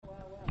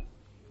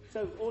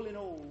So, all in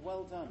all,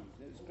 well done.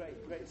 It was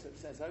great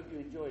success. I hope you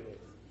enjoyed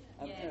it.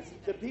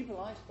 The people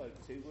I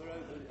spoke to were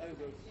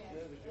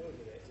overjoyed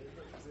with it.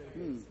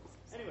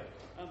 Anyway,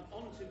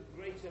 on to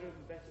greater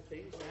and better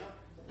things now.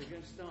 We're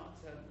going to start,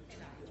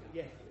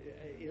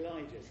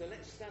 Elijah. So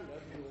let's stand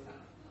up and we'll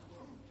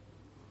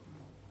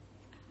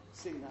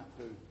sing that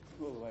through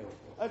all the way.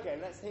 Okay,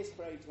 let's hiss,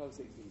 pray, 12,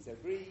 16. So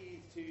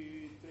breathe,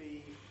 2,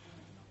 3,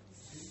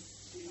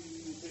 2,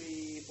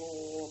 3,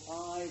 4,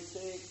 5,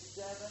 6,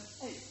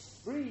 7, 8.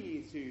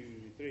 Breathe,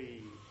 2,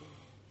 3,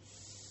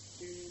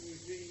 2,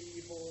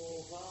 3, 4,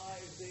 5,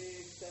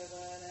 6,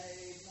 7,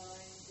 8, 9,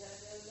 10,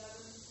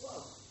 11,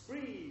 12.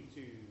 Breathe,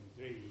 2,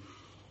 3,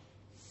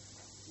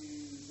 2,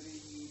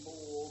 3,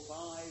 4,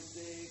 5,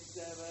 6,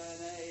 7,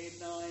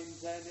 8, 9,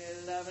 10,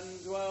 11,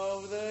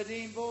 12,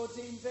 13,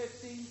 14,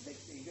 15,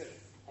 16. Good.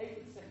 8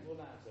 and 7 more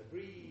loud. So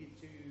breathe,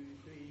 2,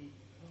 3,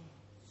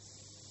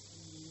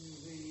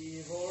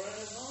 3, 4,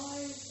 and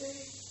 5,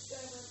 6,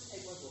 7,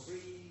 8. Once more.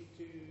 Breathe,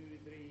 2,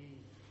 3,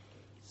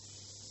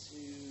 2,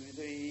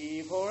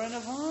 3, 4, and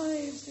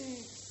 5,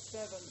 6,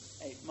 7,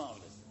 8.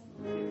 Marvellous.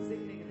 Sing,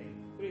 ding, ding, ding.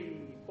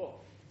 3, 4.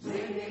 Sing,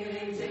 ding,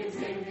 ding, sing,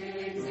 sing,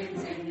 ding, sing,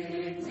 sing,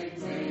 ding, sing,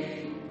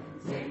 sing.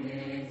 Sing,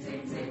 ding,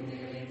 sing, sing,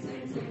 ding,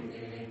 sing, sing,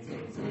 ding,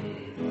 sing,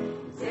 sing.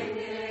 Sing,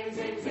 ding,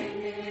 sing, sing,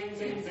 ding,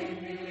 sing, sing,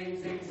 ding,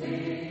 sing,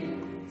 sing.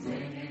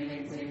 Sing,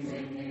 ding, sing,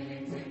 sing,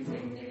 ding, sing,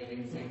 sing,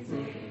 ding, sing, sing.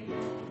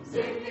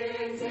 Sing,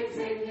 ding, sing, sing,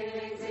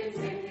 ding, sing,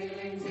 sing,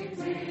 ding, sing,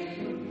 sing.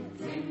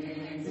 Sing,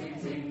 ding, sing, sing,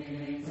 ding,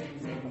 sing,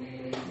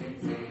 sing, ding, sing, sing.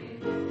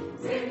 Sing,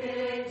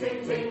 ding, sing,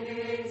 sing,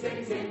 ding,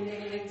 sing, sing,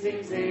 ding,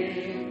 sing, sing.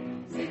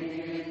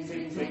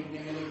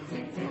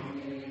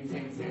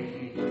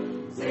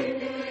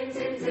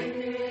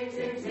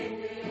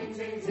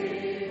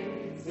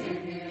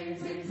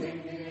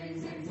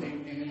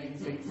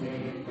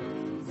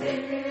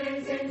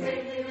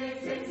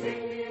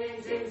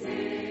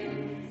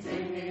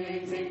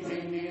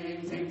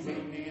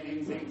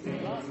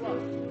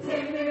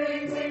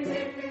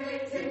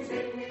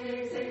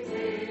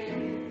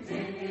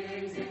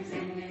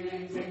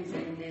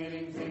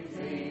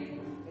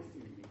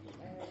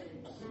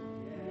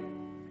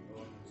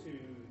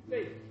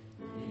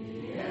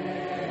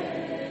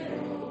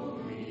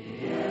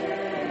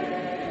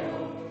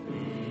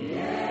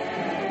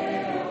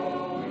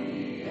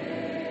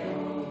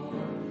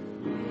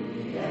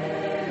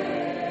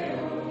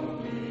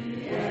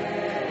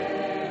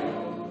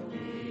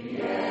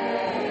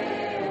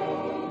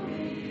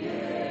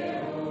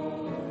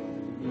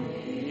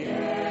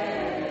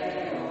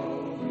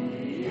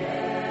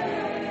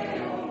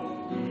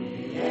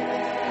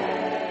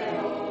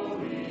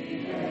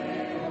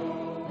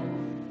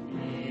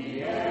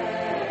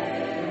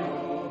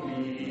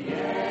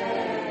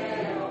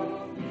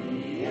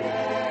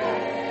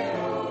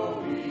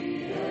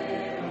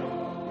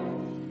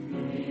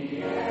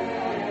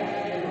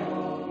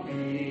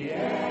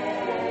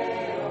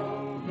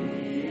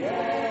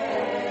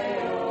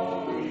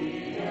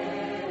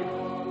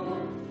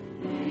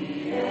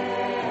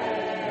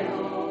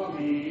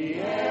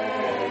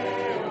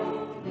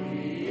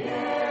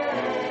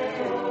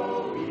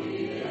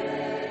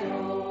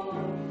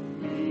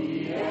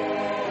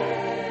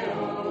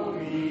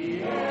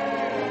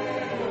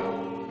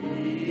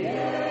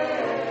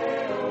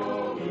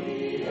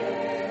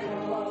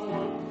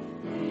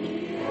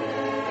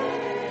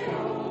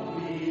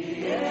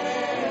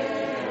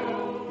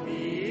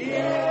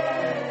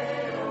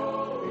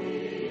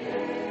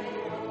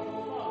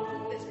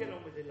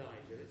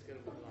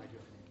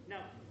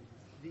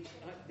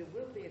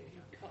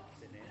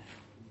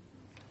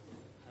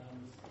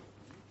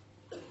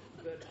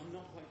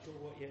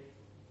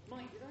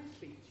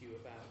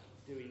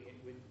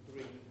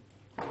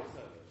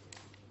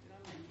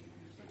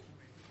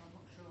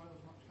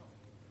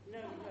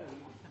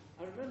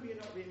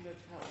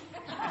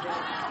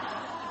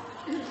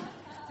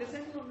 Does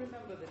anyone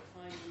remember the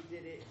time we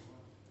did it?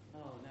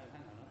 Oh no,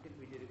 hang on, I think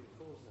we did it with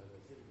 4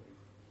 solos, didn't we?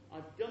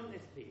 I've done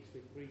this piece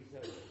with 3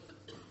 solos.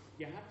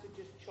 You have to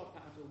just chop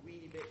out a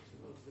weeny bit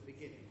towards the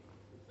beginning,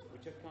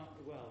 which I can't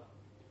do well.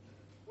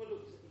 Well,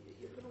 look,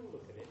 you can all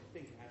look at it and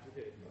think how to do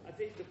it. I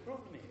think the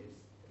problem is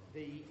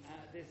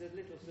there's a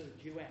little sort of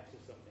duet or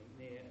something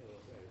near. Oh,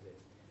 where is it?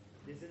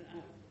 This isn't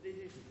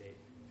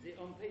it.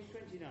 On page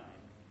 29,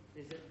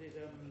 there's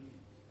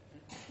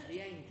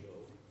the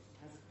angel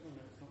has. Oh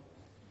no, it's not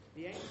that.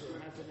 The angel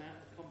has a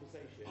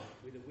conversation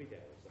with a widow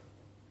or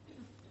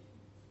something,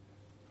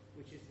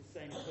 which is the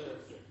same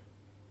person.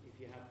 If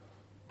you don't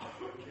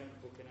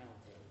book an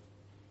alto,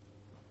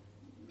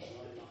 I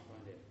can't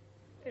find it.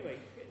 Anyway,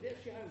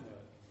 that's your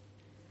homework.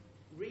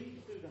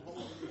 Read through the whole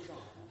of the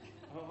song,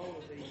 the whole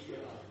of the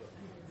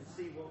and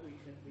see what we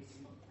can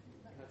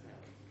cut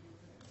out.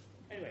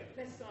 Anyway,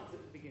 let's start at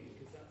the beginning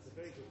because that's a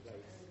very good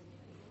place.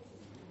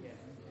 Yeah,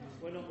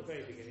 well, not the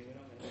very beginning. We're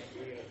not going to make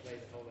Rio play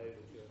the whole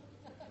overture.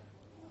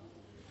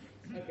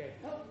 Okay,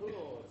 help the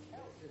Lord.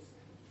 Help the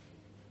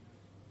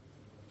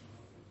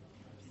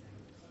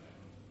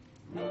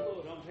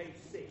Lord on page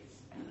 6.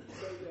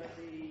 So at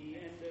the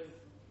end of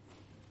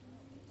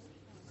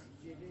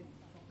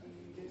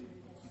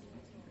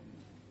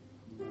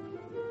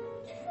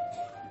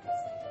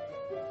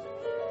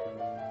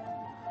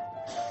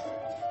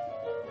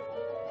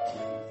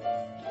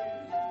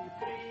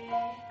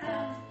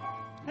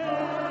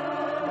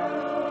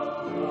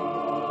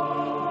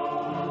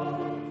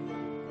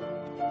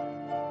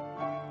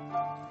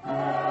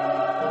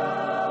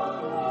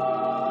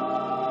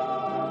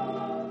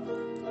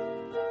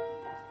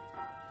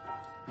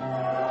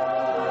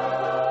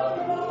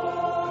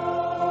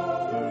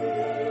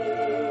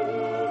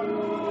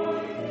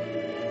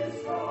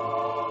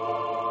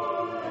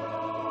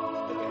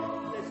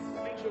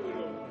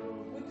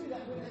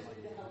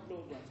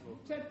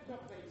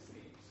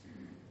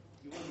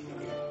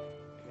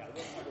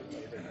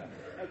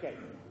Okay.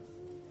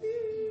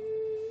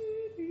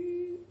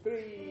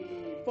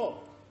 3, 4.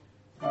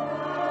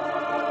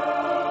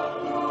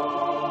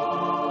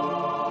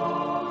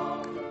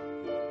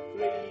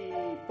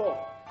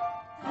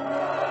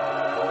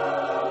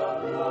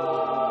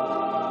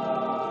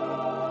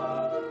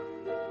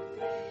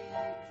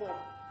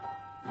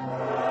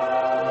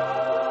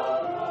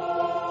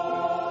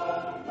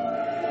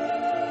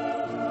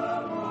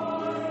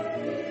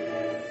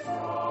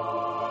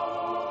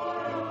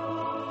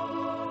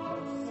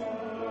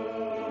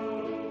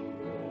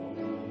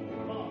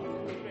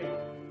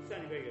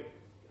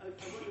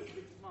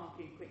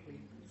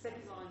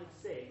 Second line of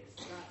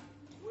 6, that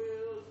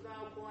wilt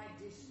thou quite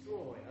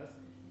destroy us.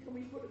 Can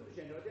we put a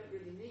crescendo? I don't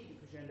really need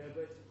a crescendo,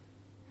 but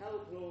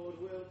help, Lord,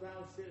 wilt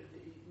thou still.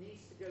 It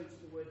needs to go to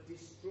the word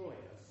destroy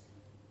us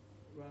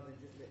rather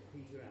than just let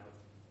Peter out.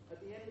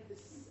 At the end of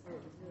this,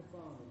 there's no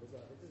bar numbers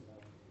out there, doesn't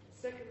there?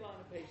 Second line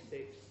of page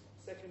 6,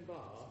 second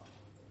bar,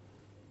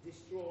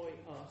 destroy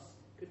us.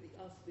 Could the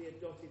us be a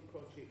dotted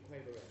crochet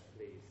quaverette,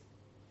 please?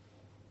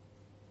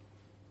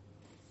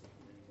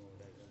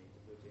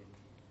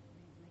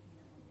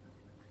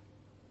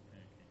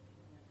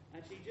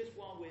 Actually, just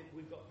while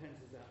we've got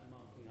pencils out and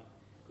marking up,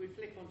 can we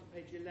flick onto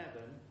page 11?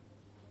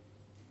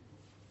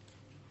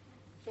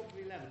 Top of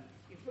 11.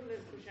 You put a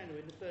little crescendo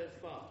in the first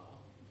bar.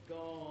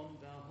 Gone,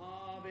 the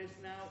harvest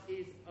now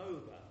is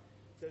over.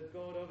 So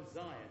God of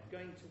Zion,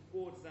 going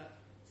towards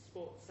that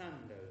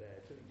sforzando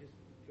there. So you've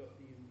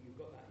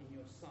got that in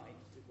your sight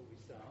before we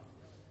start.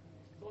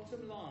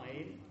 Bottom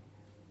line,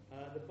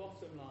 the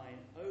bottom line,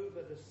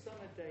 over the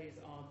summer days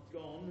are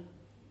gone,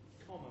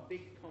 comma,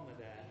 big comma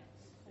there.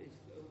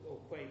 Or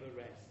quaver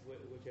rest,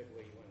 whichever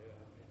way you want to.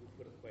 We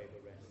put a quaver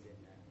rest in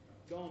there.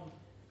 Gone,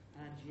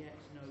 and yet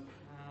no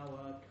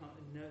power.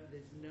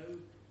 There's no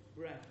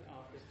breath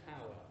after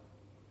power.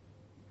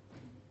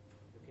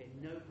 Okay,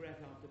 no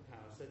breath after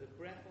power. So the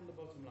breath on the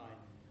bottom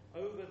line.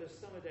 Over the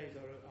summer days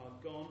are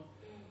gone,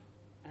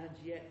 and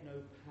yet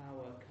no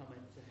power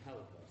cometh to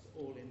help us.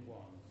 All in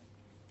one.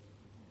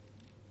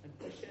 And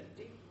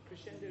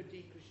crescendo,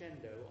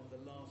 decrescendo on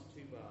the last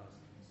 2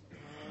 bars.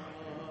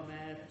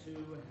 Cometh to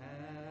help us.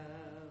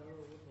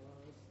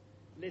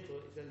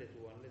 Little, it's a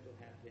little one, little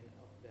hairpin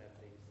up there,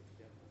 please, if you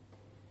don't mind.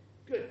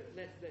 Good,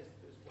 let's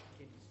whack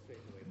in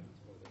straight away,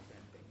 that's more the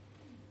same thing.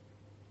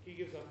 Can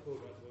you give us our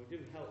chord right? We'll do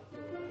help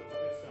chord.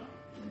 Good start.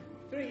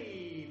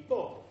 3,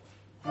 4.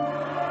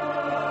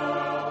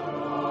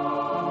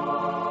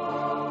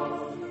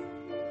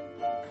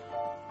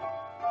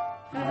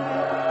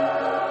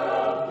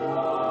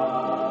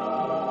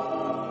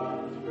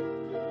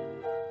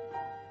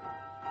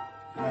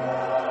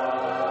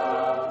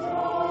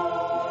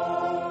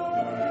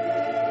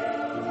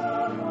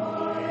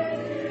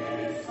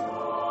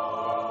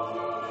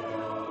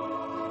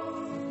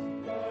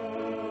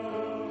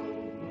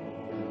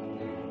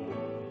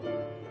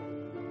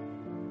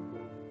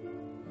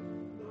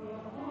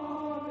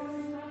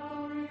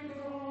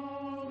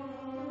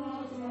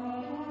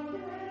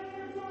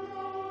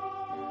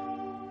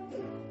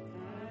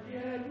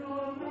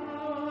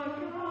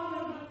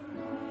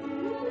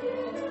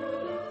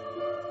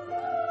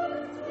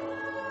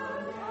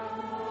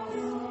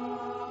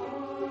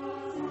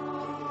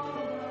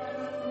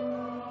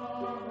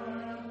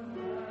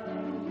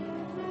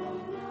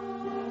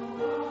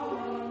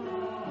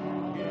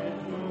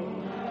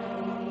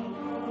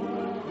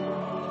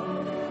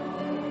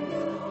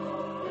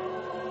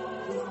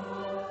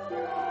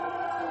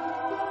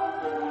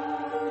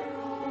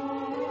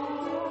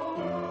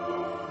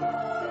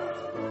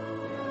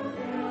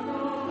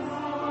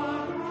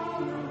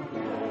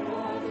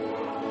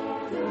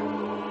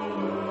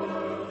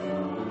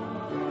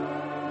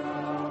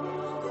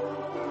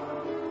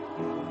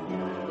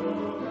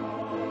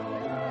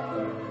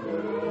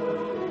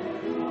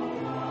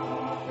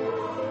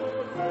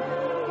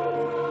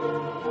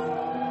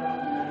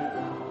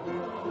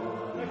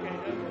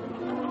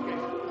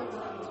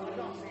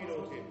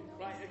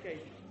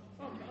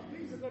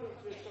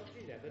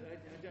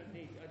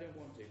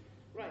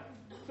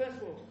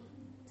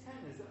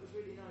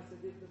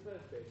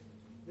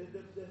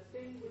 The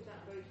thing with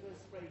that very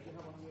first phrase you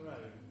have on your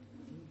own,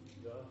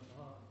 the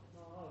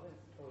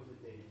harvest, or the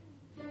day,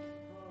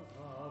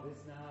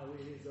 harvest now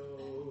is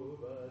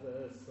over,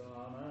 the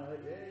summer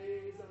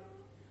days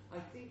are. I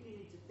think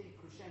you need to think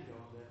crescendo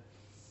on the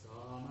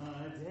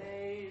summer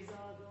days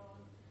are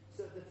gone.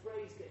 So the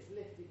phrase gets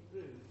lifted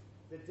through.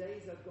 The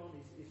days are gone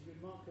is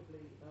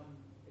remarkably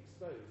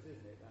exposed,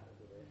 isn't it? That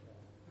little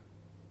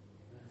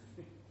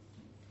bit.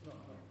 Not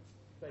my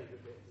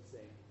favourite bit to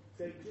sing.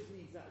 So it just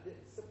needs that.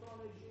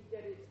 Sopranos, you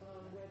get it.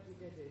 Where do you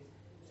get it?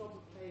 Top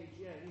of page,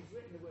 yeah. He's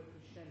written the word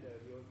crescendo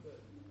of yours,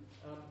 but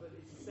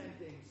it's the same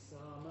thing.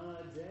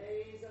 Summer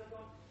days are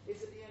gone.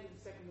 It's at the end of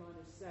the second line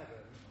of 7.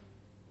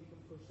 You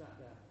can push that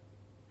down.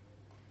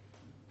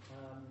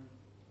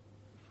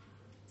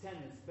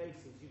 Tenors,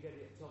 basses, you get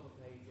it at top of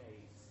page 8.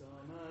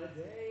 Summer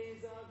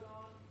days are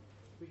gone.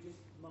 We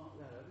just mark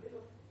that up.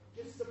 Little,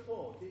 just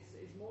support.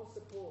 It's more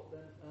support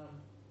than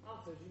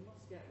altos. You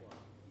must get one.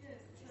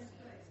 Yes, the same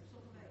place.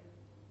 Top of 8.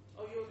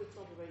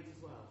 8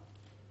 as well?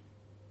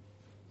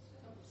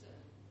 Top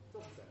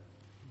of 7.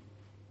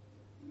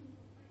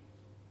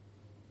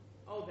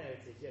 Oh, there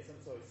it is. Yes, I'm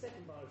sorry.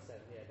 Second bar of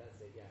 7. Yeah, that's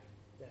it. Yeah,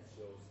 that's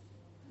yours.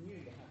 Knew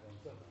you had one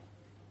somewhere.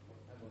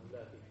 Had one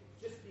lurking.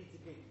 Just need to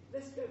keep.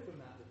 Let's go from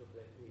that little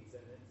bit, please.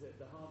 And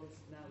the harvest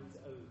now is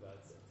over.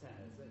 It's at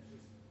tenors. Let's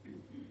just.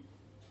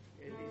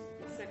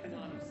 The second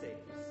line of 6.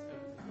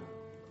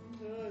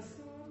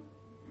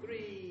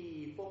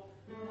 3, 4.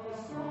 The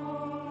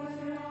summer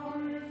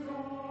is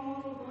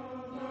over.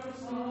 The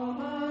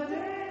summer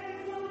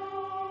days are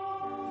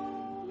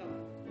long.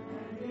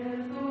 And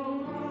yet no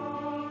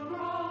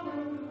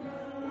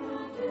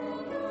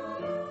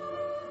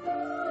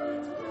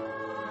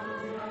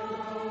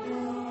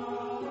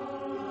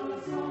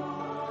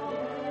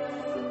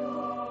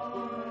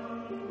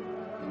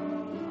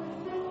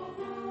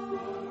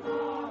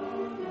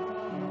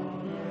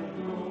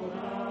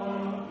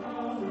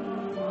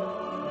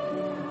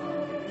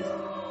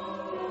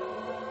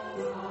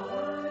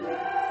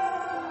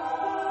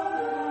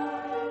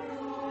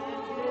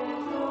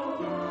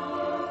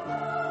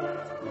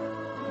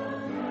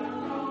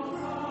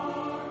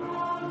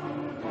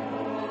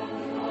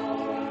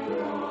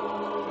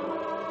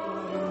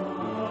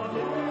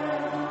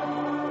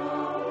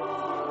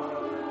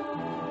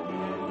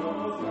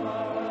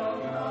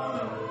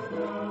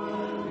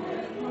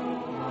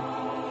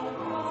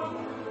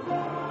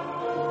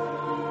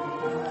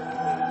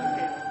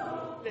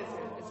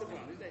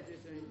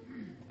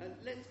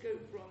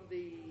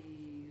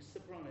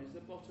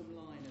bottom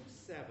line of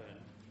 7.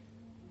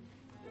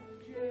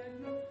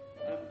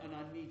 And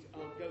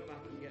I'll go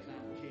back and get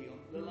that G on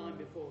the line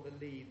before the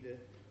lead,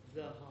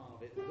 the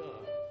harvest,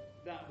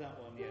 that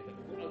one, yeah.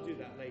 I'll do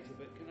that later,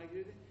 but can I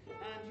do this?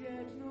 And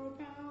yet no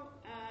power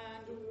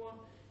and one,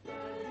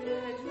 and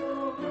yet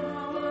no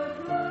power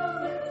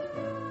cometh.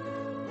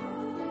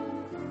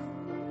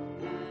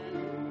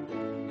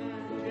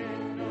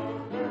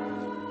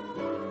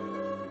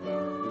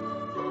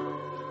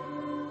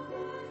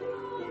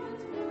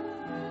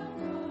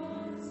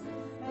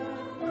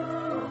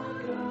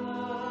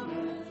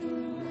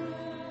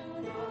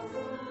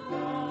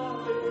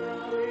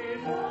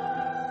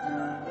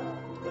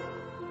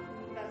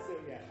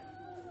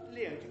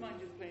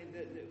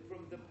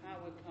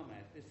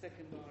 The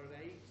second bar of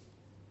 8.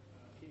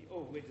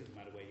 Oh, it doesn't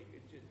matter where you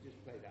could just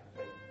play that.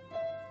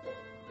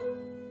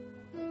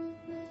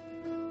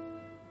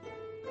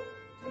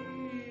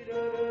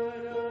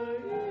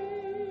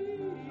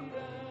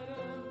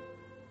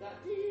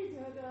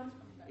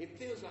 It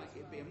feels like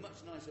it'd be a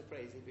much nicer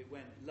phrase if it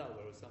went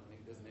lower or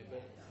something, doesn't it?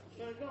 But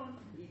go on.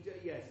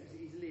 Yes,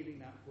 he's leaving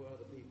that for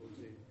other people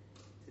to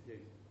do.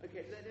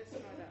 Okay, let's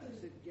try that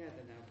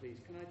together now, please.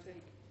 Can I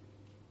take?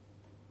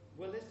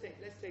 Well, let's take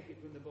it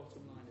from the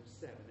bottom line of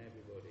 7,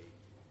 everybody.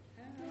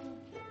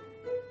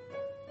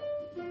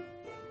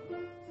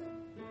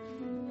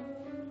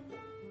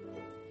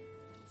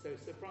 So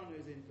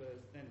sopranos in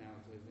first, then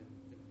altos, then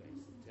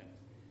bass and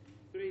tenors.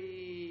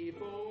 3,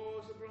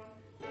 4, soprano,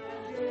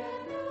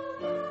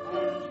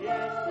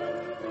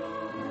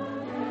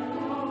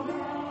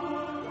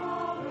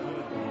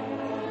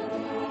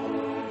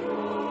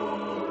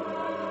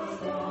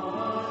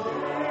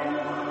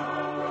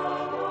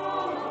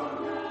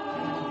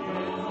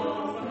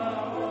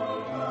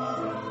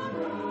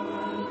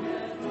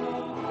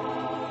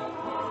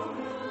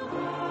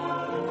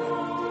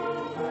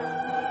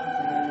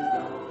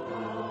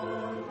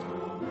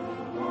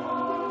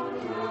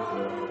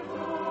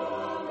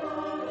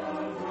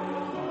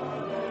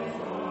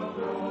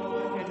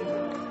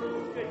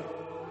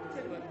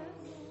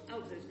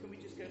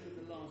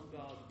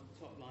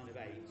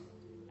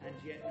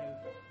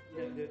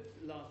 and the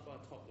last bar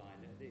top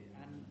line,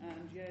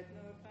 and yet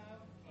no power.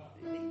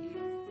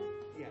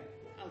 Yeah,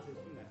 altos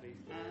from that,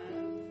 please.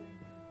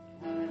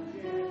 And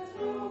yet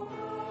no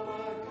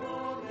power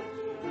cometh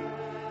to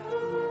hell.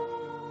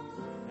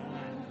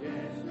 And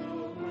yet no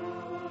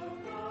power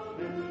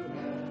cometh to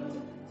hell.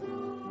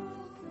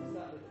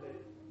 Start with the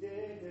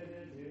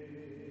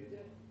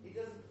it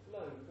doesn't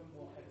flow from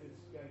whatever's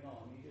going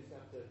on. You just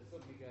have to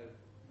suddenly go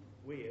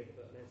weird,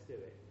 but let's do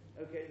it.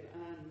 Okay,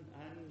 and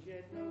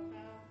yet no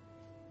power.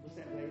 What's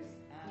that place?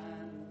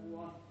 And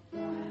one.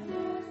 And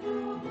yet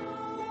no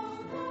power.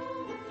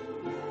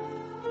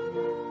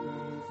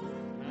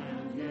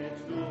 And yet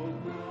no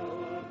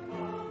power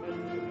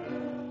cometh to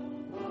help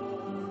us.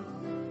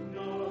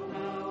 No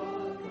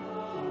power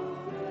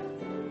cometh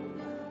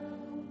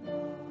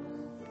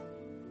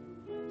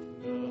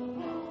to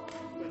help us.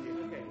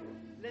 Okay,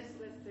 let's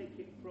take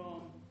it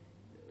from.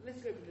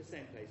 Let's go from the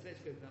same place.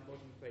 Let's go to that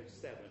bottom of page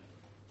 7.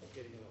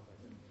 Getting a lot better.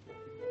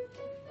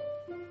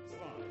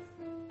 Spies.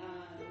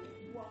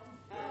 And one.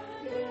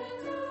 And yet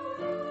no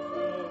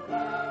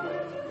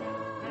power.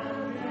 And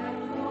yet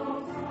no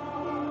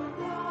power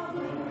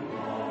cometh to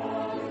help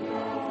us.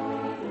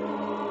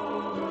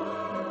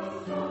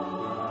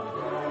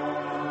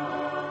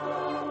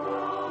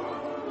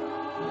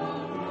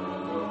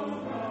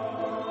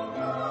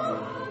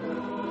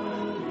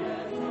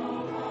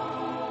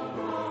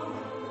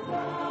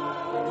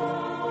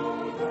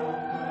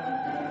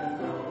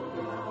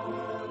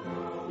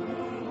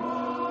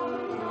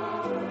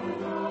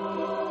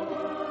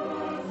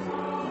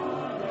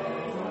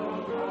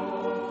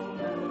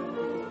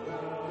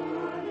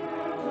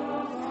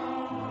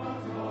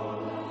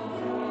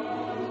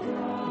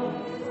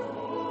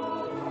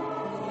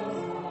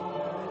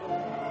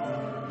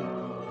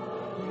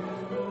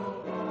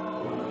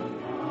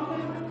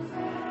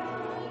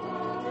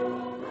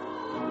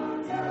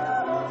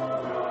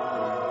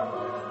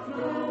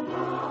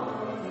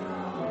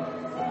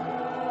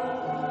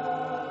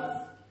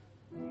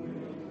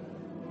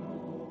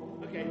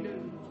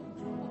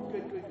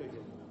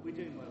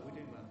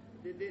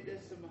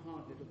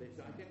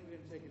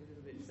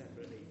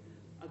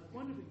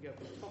 wonder if we can go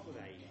from the top of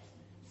 8,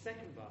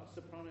 second bar,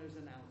 sopranos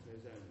and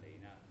altos only.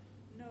 Now,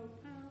 no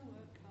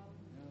power come,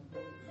 no.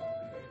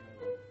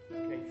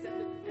 Okay, set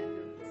the end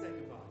of the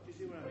second bar. Do you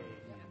see what I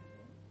mean? Yeah.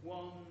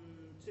 1,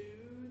 2,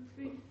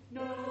 3,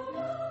 no.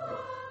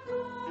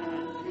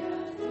 And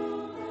yes, no.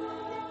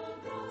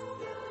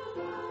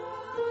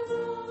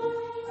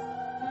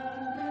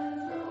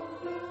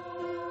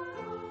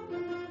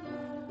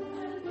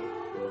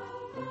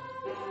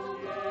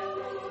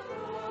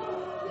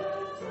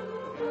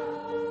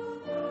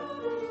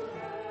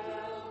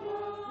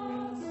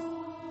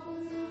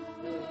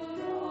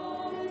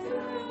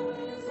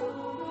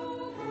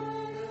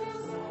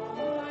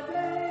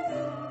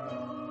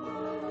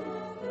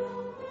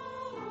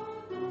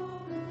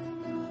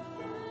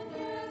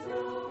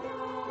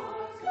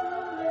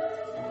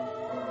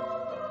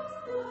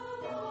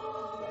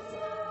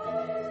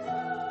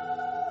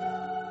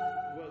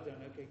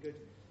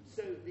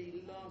 So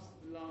the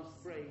last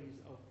phrase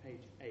of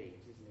page 8,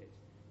 isn't it?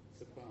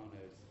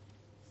 Sopranos.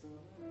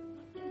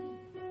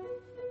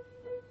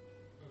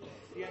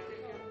 Yeah,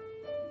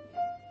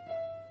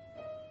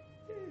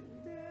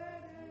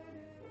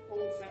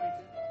 all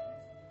Samington.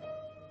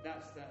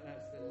 That's the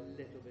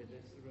little bit.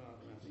 That's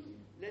rather nothing.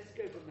 Let's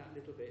go from that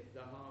little bit.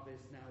 The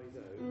harvest now is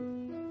over.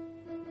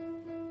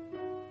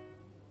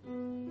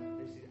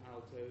 This is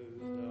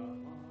altos. The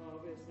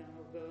harvest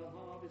now. The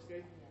harvest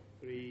goes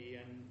 3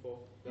 and 4.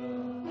 The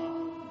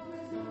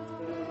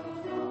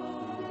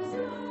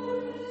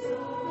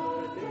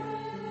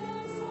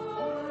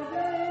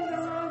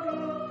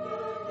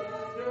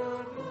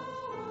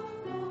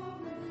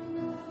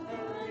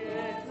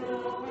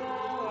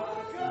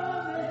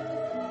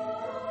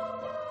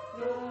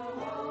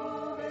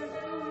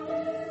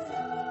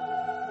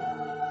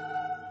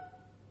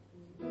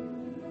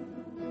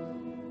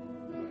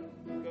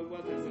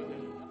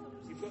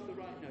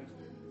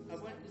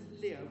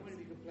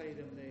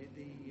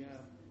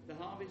The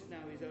harvest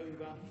now is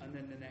over, and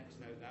then the next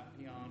note, that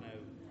piano,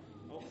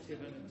 octave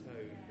and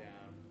tone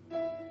down.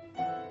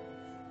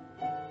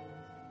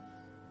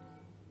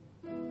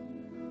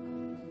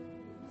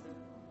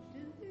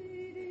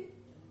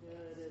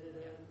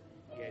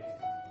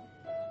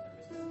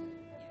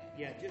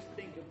 Yeah, just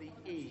think of the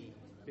E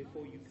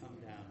before you come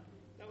down.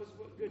 That was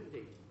good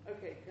indeed.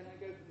 Okay, can I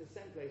go for the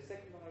same place?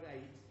 Second bar of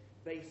 8,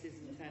 basses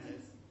and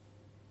tenors.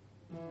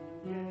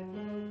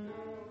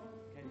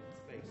 Okay, that's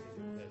basses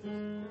and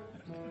tenors.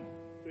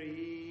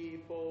 3,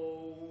 4,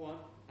 1,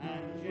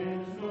 and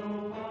yet no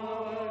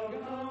power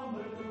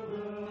cometh to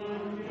her,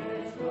 and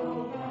yet no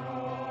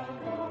power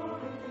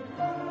cometh to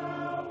her,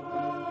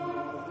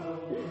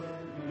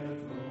 yet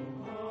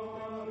no power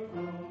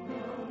cometh to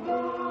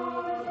her, and yet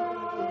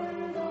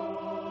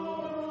no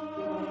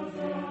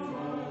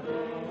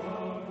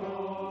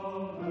power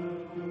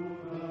cometh to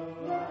her,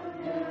 and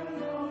yet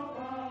no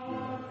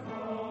power cometh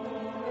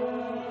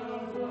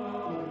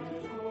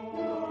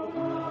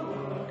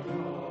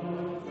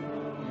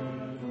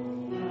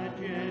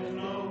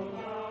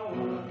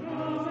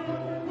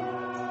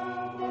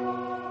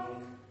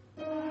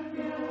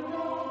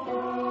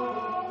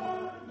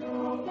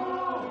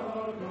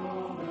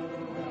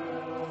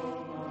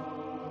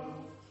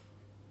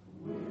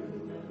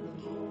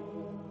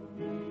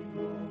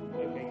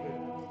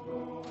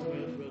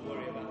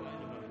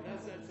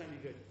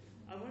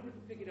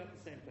to pick it up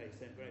the same place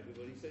then for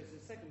everybody. So it's the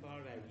second bar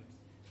of 8,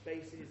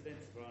 basses, then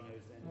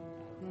sopranos, then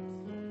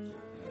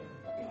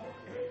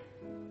altos.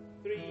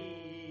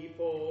 3,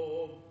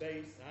 4,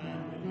 bass,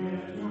 and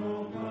yet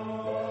no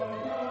power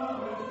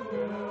cometh to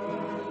her,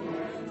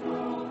 yet no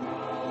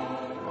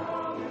power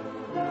cometh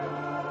to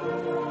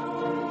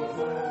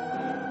her, yet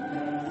no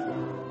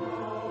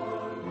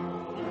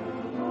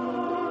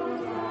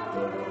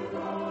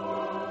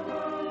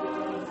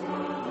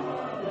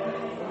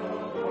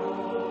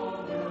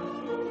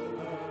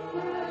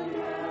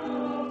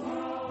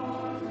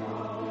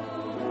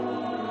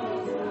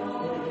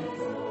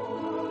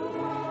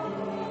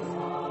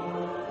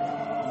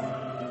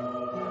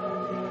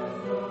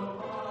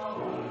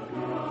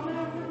power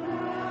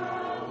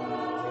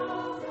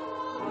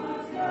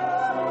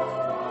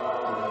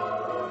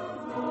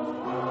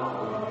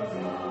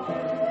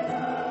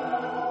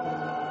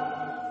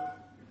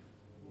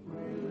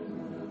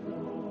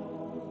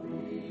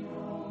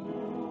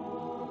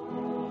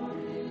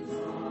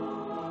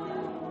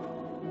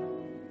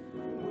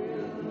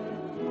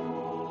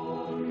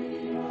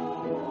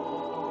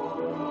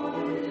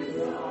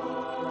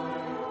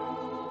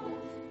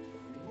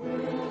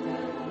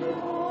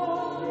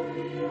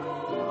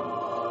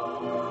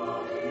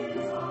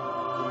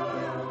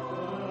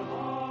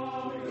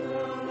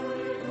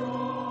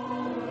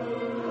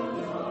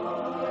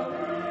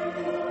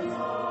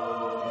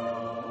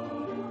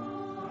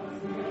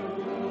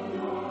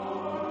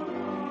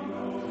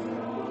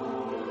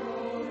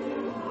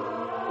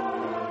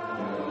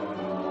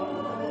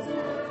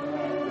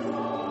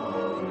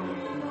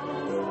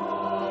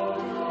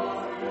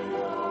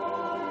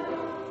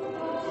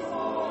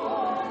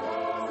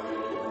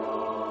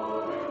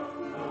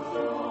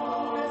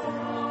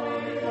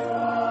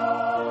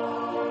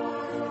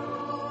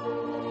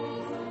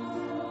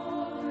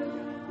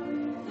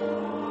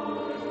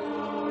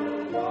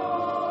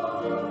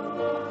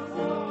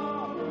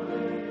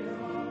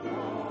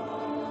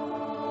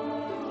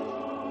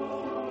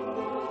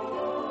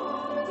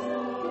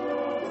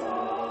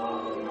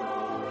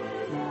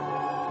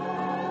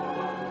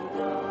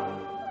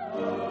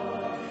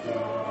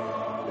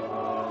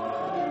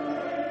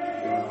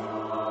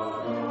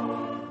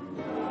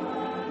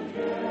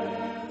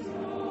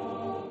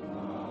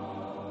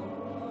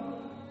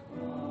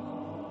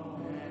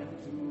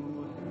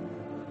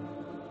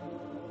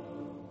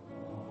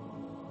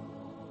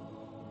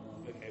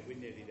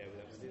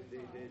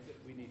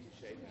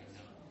shape that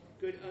now.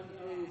 Good, and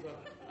over.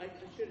 I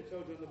should have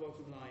told you on the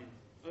bottom line.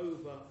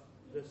 Over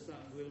the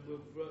sun.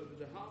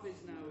 The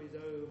harvest now is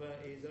over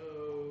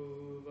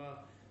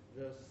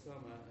the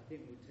summer. I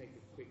think we'll take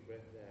a quick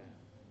breath there.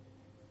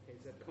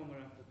 It's a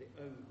comma after the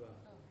over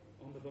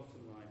on the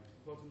bottom line.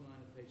 Bottom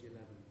line of page 11.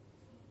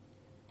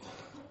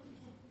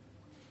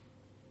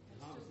 The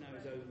harvest now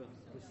is over.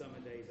 The summer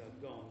days are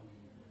gone.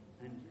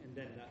 And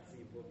then that's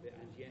the important bit.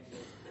 And yet the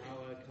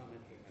hour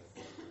cometh.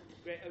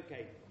 Great,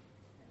 okay.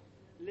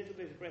 A little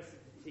bit of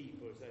recipe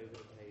for us over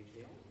the page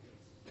here.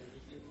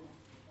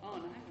 Oh,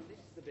 no, hang on, this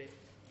is the bit.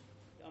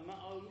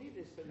 I'll leave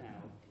this for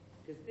now,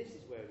 because this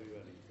is where we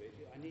run into it.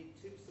 I need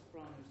 2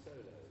 soprano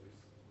solos.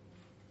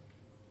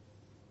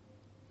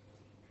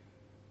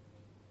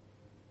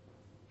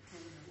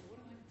 What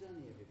have I done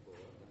here before?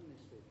 I've done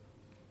this bit.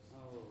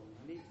 Oh,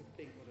 I need to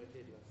think what I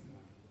did last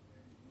time.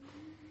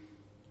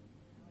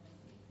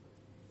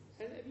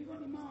 Have you got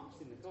any marks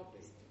in the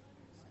copy?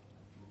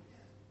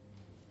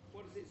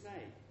 What does it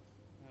say?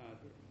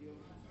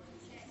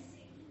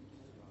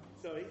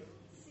 Sorry?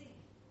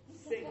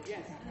 Sing,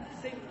 yes.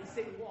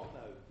 Sing what,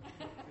 though?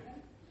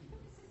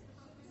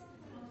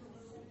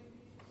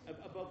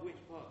 Above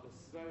which part? The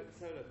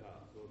solo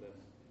part or the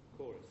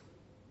chorus?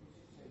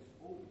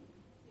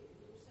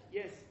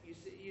 Yes, you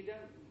see, you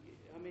don't...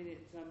 I mean,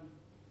 it's...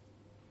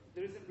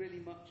 there isn't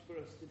really much for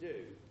us to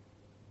do.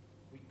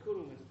 We could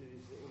almost do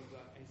this almost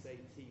like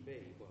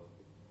SATB. Well,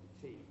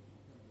 the T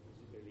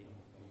isn't really...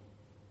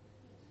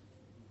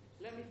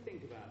 Let me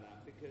think about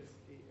that, because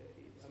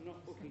I'm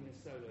not booking the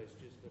solos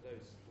just for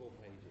those 4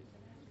 pages.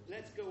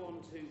 Let's go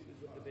on to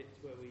the bits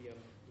where we are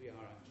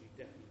actually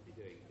definitely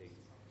doing things.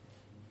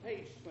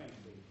 Page 20.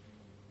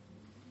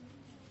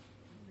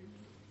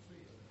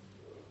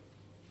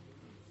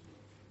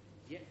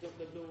 Yet doth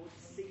the Lord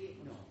see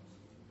it not.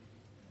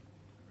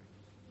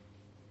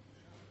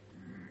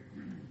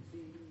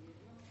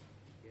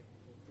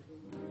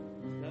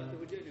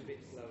 We're doing a bit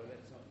slower,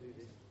 let's not do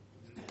this.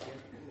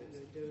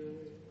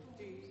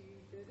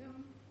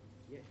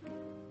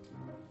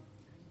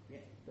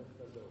 Yet doth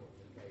the Lord.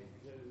 Okay,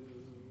 so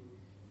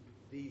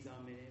these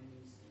are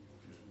minims.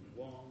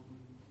 1,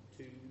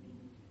 2,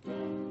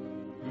 1.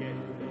 Yet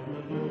doth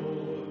the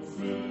Lord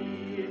see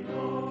it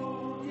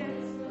not. Yet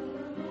doth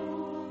the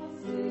Lord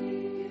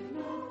see it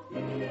not. He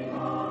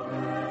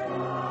marketh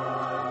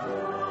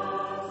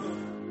us.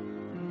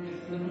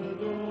 Yet doth the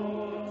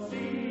Lord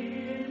see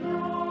it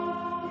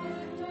not.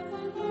 Yet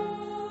doth the Lord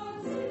see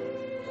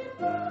it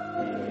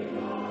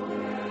not.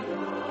 He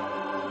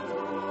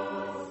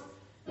marketh us.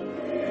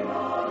 He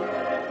marketh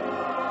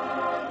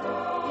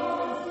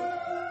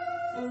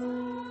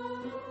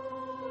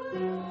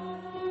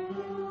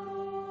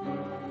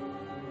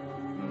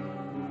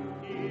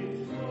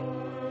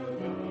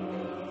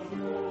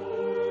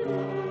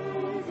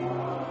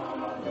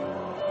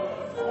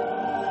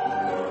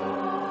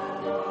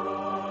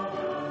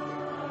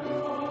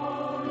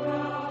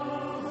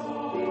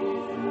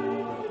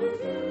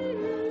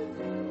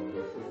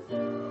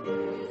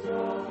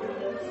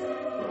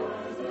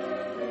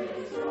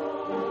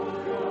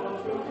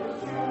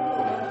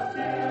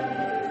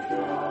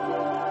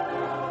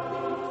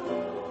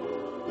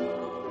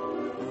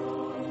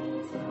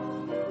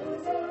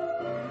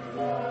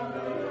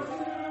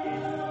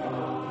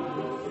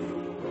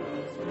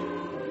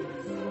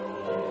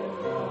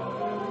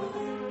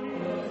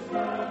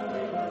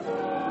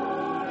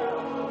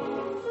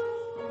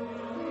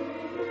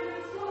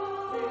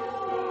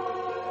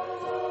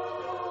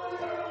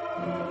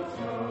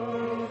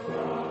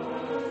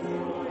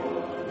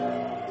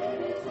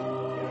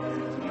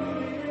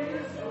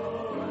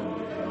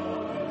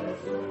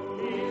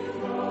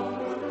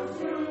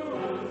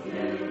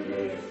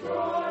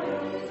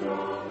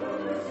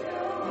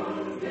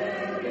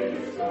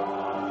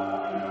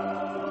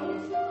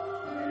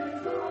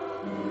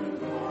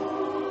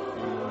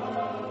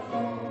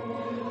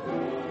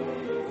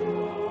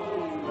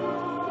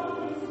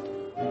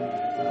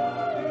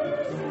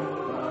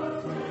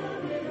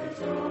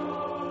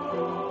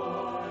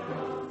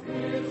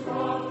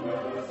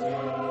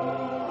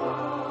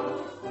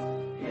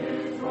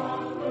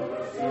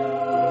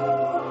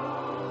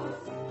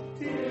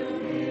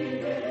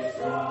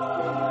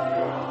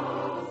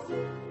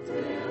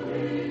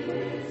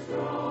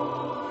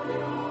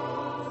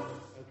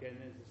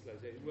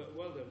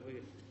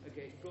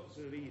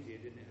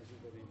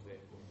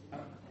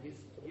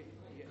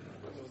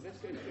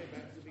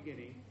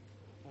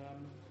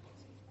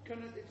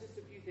just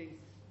a few things.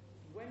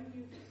 When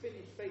you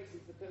finish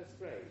faces the first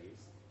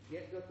phrase,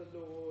 yet doth the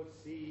Lord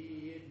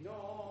see it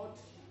not.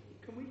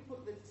 Can we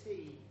put the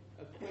T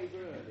a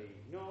quaver early?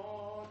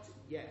 Not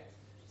yet.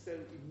 So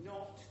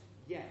not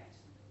yet,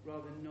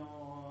 rather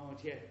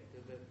not yet.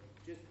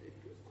 Just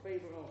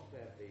quaver off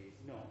there, please.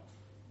 Not.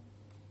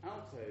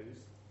 Altos,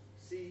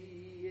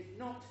 see it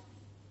not.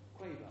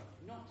 Quaver.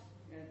 Not.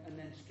 And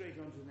then straight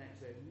on to the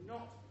next word.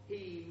 Not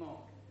he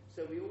mock.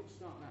 So we all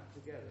start that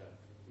together.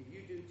 If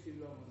you do too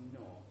long on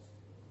not.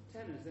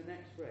 Tenors, the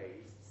next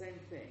phrase, same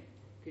thing.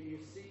 Can you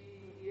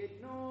see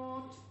it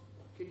not?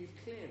 can you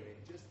clear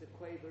it just a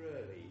quaver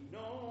early?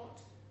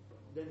 Not,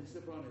 then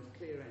sopranos,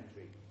 clear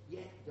entry.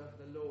 Yet doth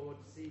the Lord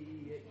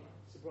see it.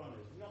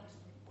 Sopranos, not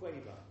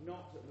quaver,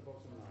 not at the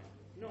bottom line.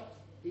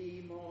 Not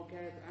he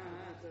mocketh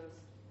at us.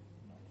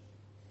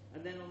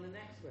 And then on the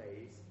next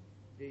phrase,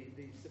 the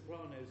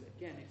sopranos,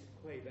 again it's a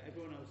quaver.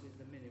 Everyone else is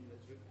the minim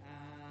that's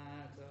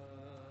at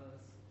us.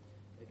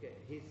 Okay,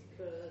 his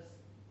curse.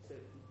 So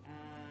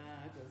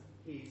at us,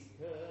 his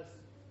curse.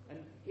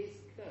 And his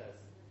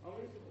curse. I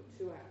want you to put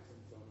two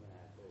accents on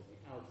there for me.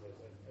 Altos,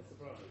 a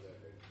sopranos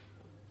over.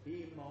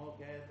 He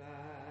mocketh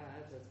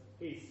at us,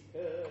 his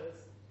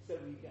curse. So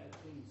we get a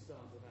clean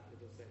start of that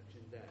little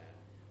section there.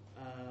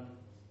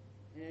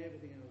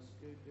 Everything else,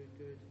 good.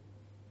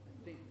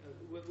 I think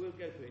we'll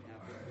go through it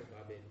now bit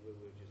by bit.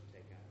 We'll just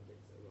take out the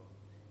bits that are wrong.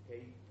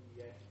 Okay,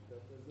 yes,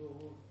 doth the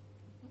Lord.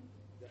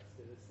 That's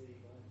still a C,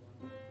 right?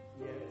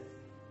 Yes.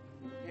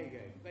 Here you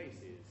go,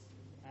 bases.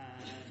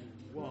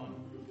 And one.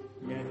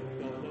 Yet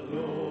doth the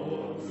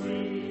Lord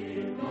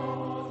see it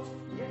not.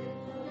 Yet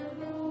doth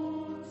the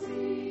Lord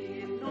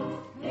see it not.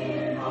 He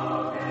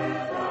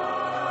mocketh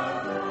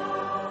at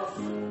us.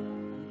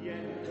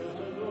 Yet doth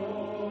the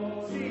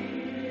Lord see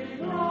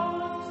it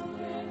not.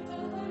 Yet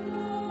doth the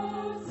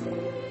Lord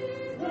see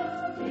it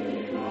not. He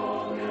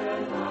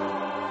mocketh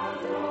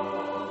at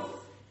us.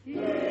 He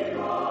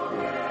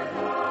mocketh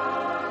at us.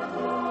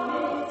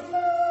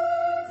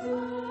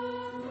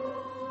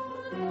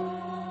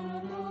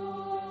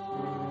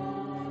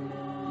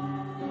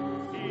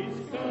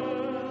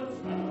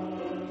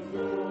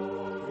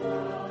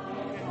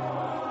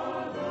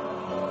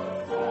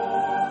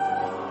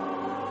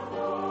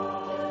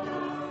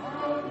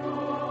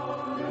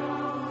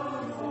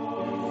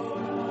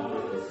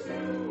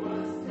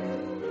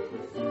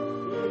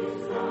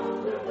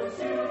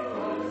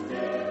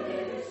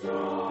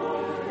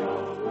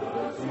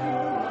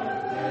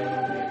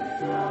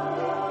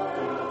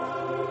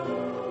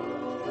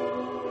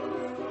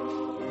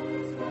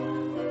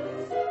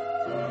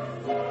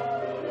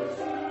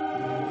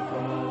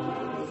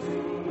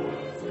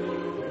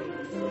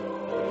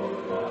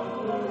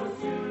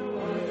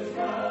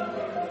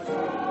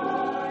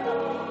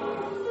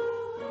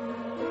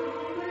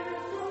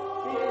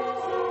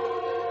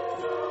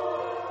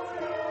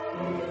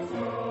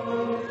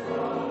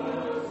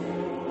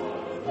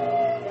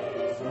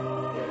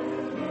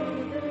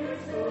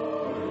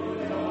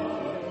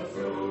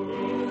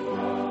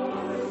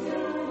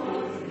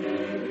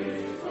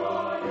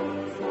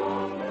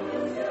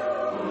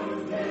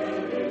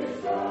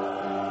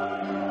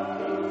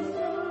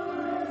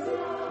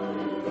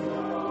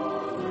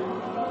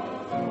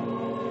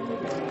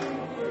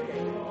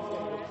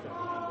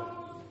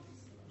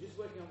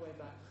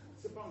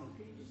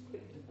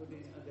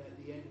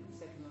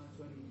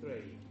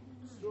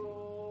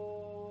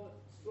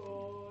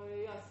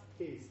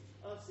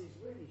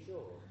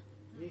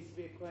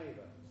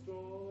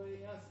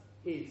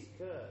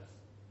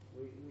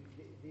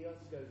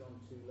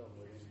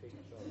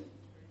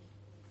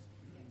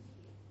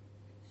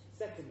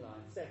 Second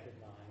line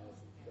of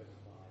 25,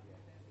 yeah.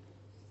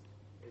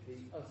 It'd be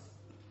us,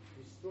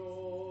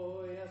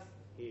 destroy us,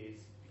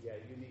 is, yeah,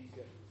 you need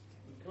to go,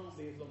 you can't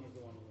be as long as the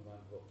one on the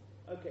right book.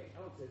 Okay,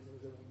 altos, there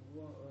was a,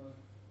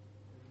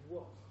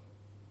 what,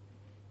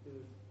 there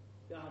was,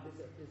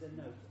 there's a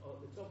note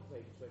at the top of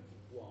page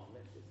 21,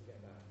 let's just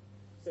get that.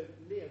 So,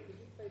 Leo, could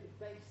you play the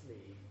bass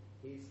lead,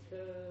 his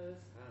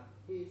curse, have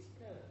his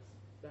curse,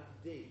 that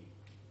D.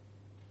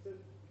 So,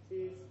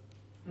 his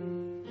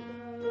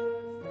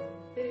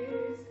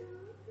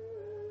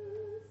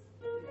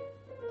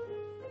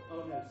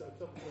oh no, so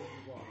top of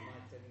 21, am I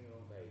sending it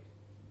on page?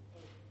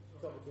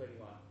 Top of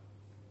 21.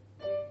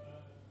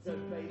 So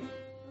page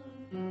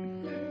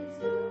it's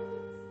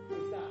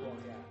that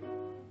one, yeah.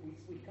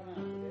 We come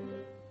out of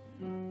it.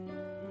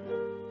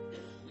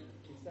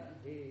 It's that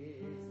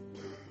his.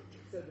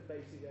 So the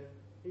bass you go,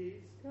 his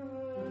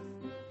curse,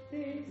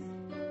 his.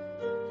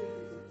 Just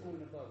it's a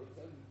tone above, it's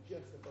only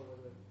just above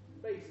the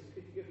basses.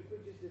 Could just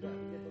do that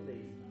little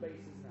lead?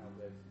 Basses now,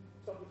 those.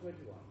 Top of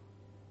 21.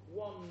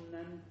 1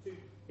 and 2.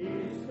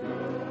 His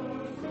curse.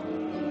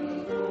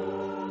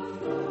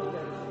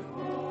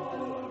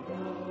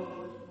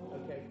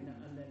 Okay, now,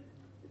 and then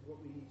what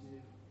we need to do,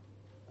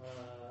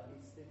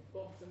 it's the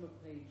bottom of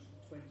page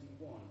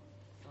 21.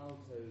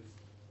 Altos.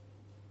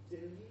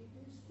 Till he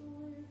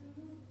destroys the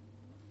world.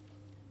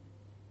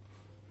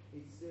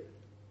 It's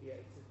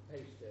yeah, it's a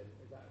page turn.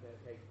 Is that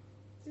okay?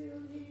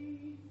 Till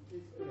he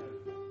is no.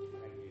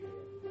 Thank you.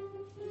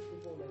 Just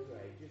before letter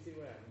A. Do you see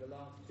where I am? The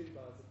last two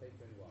bars of page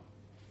 21.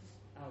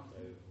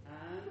 Alto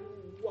and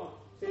 1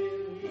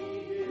 till he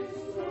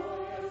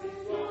destroys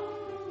his rock.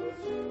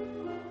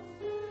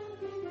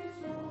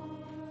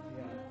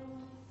 Yeah.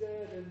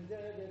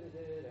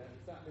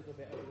 It's that little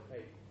bit over the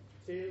page.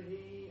 Till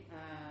he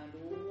and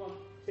 1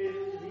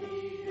 till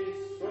he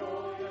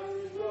destroys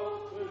his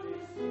rock with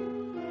his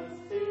us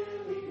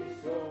till he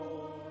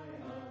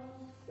destroys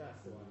us. That's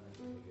the one. That's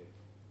really good.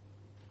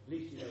 At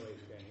least you know where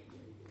he's going.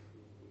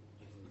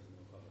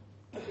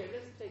 Okay,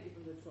 let's take it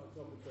from the top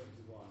of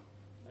 21.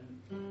 And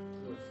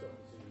we'll stop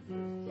as soon as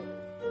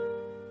there's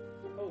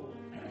trouble. Oh,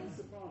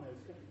 sopranos,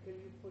 can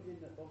you put in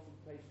at bottom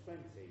page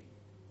 20?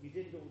 You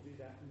didn't all do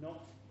that.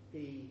 Not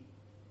he.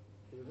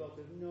 There was lots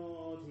of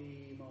not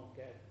he mock.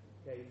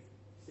 Okay,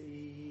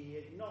 see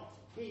it.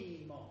 Not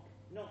he mock.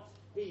 Not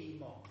he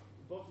mock.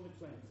 Bottom of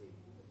 20.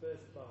 The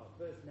first bar,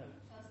 first note.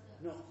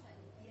 Not.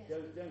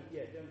 Don't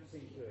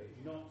sing through it.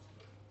 Not.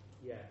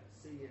 Yeah.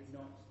 See it.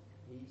 Not.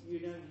 He. You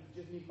know. You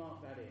just need to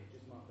mark that in.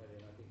 Just mark that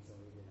in. I think some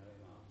of you know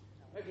it marked.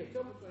 Okay.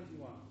 Top of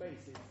 21.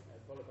 Bases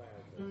followed by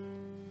alto.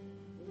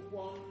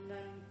 1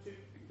 and 2.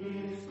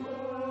 It's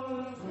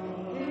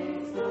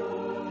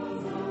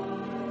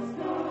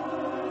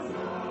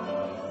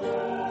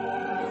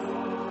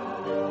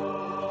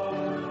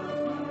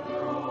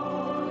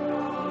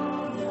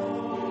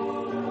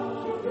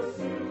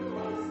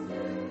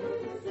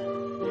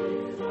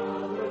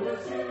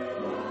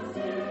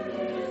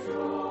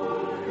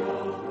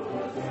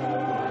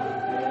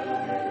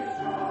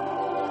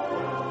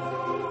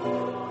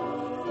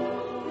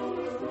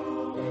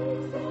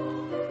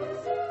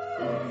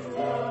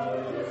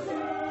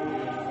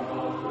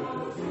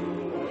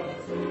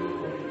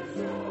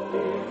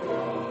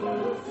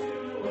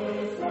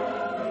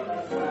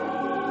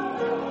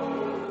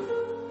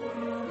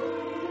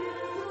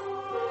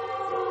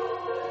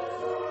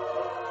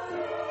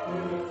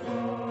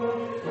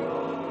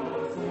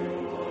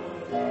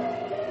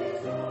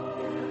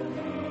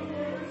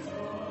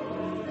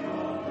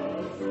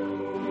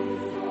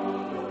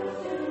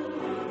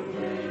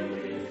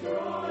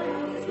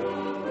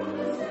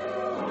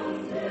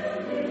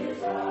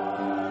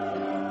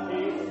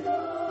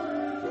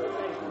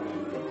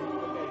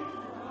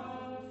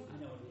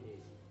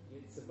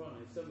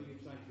some of you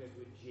trying to go to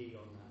a G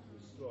on that,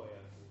 destroy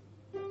us.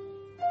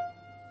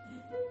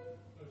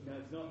 No,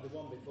 it's not the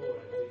one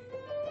before, actually.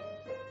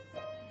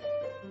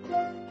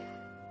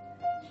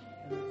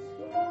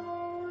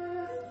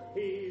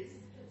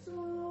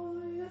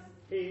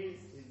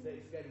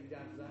 It's getting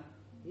down to that.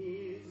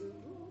 His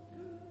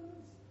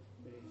rockers.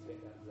 We need to get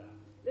down to that.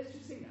 Let's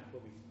just sing that for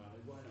me,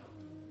 sopranos, why not?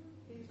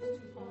 His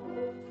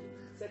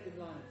second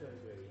line of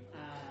 23.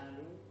 And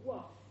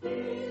what?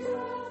 His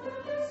rockers.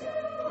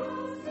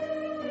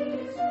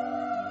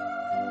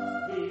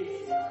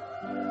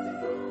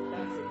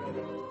 That's it.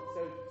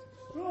 So,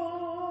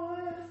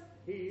 destroy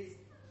his.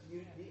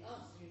 The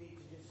us you need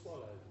to just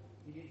swallow.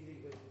 You need to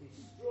think of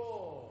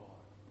destroy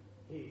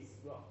his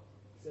rock,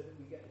 so that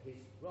we get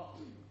his rock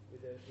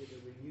with a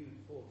renewed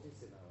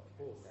fortissimo or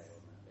forte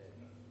on that there.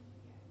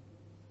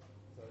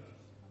 Sorry.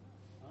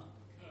 Huh?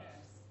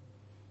 Curse.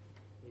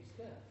 His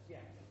curse,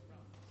 yes.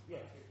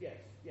 Yes.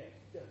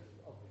 Don't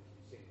obviously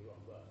sing the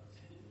wrong verse.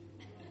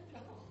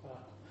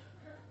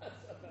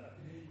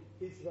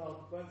 His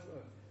rock, once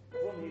more.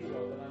 From his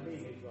rock, and I mean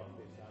his rock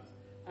this time.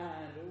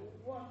 And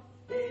what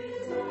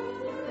his rock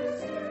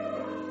is,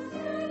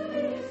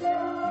 his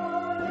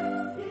rock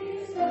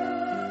is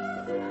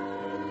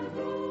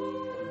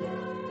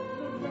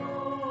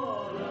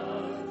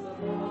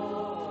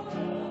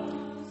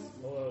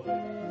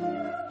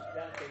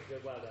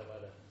well done.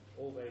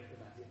 All very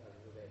dramatic.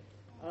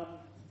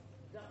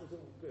 That was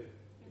all good.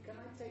 Can I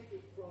take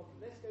it from,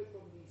 let's go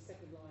from the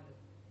second line of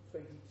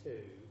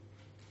 22.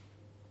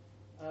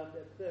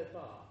 The third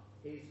bar,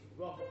 his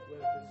rock,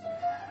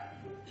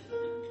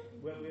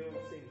 where we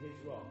all sing his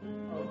rock.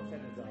 Oh,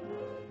 tenors are.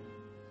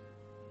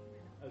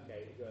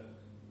 Okay, do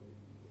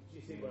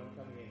you see where I'm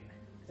coming in?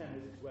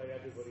 Tenors is where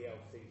everybody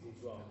else sings his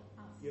rock.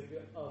 You're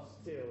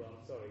still,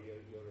 I'm sorry, you're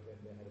a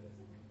bit ahead of us.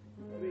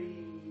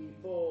 3,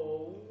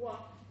 4, 1.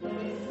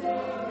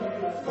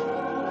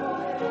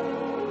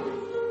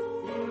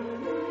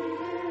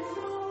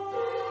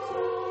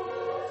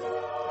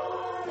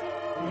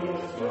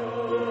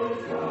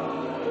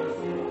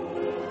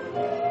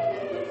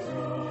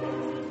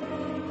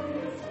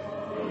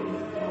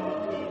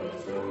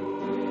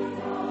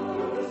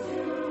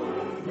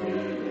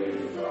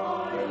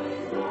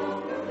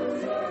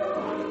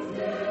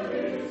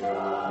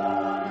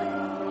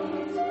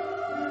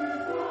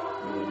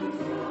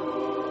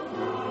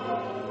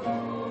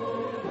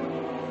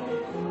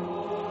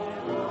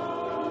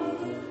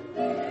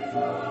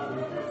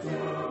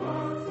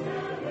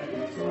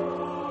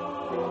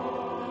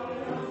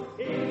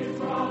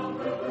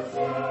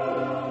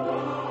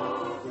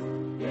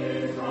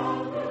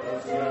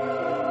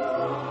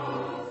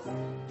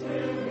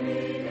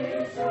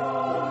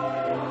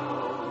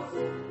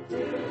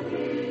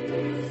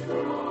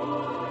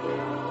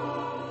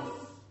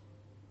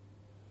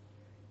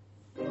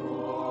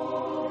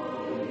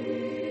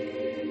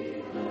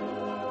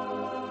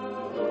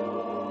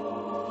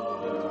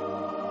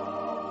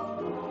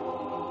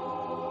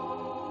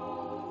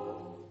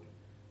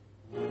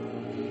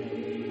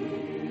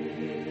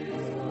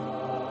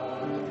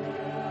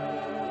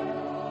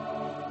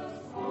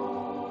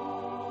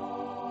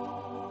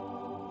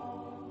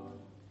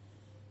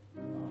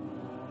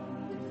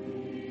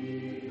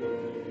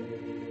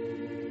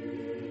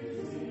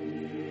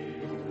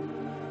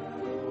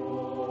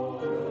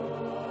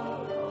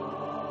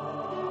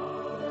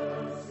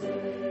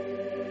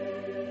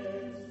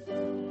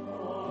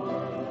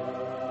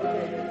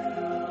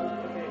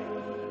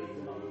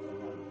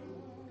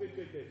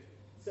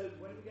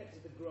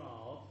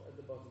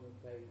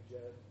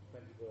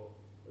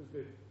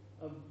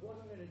 What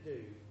I'm going to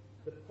do,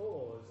 the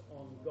pause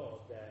on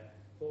God there,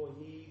 for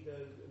he,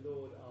 the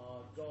Lord,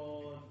 our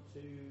God, 2,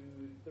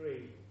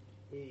 3.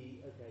 He,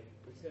 okay,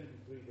 it's going to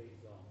be 3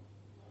 beats long.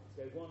 Let's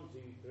go 1,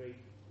 2, 3.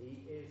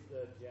 He is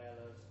the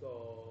jealous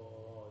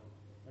God.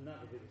 And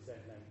that will be the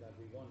same length. That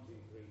will be 1, 2,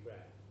 3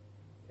 breath.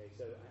 Okay,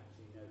 so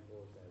actually no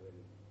pause there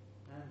really.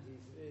 And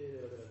he's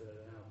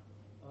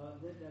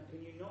now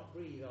can you not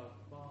breathe our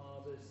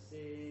Father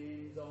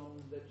sins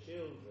on the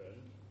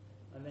children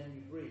and then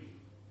you breathe?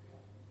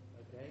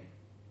 Okay?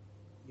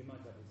 You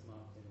might have this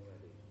marked in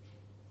already.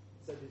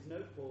 So there's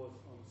no pause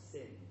on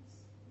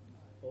sins.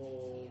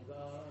 All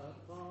the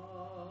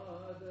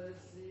Father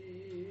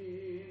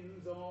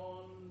sins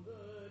on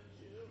the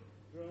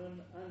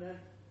children and then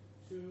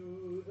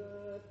to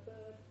the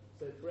third.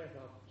 So breath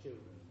after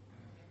children.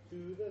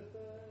 To the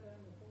third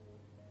and the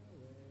fourth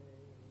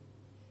generation.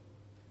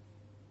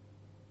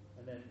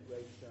 And then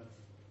ration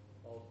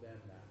of them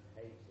that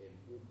hate him.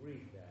 We'll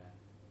breathe there.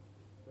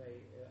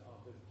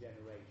 After the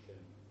generation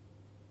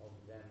of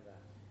them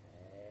that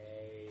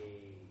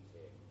hate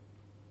him.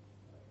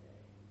 Okay.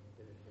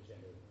 Then it's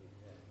crescendo.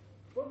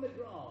 From the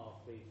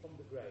graph, please. From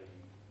the grave.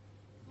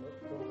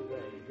 From the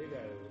grave. Here we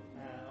go.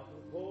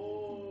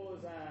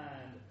 Pause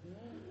and.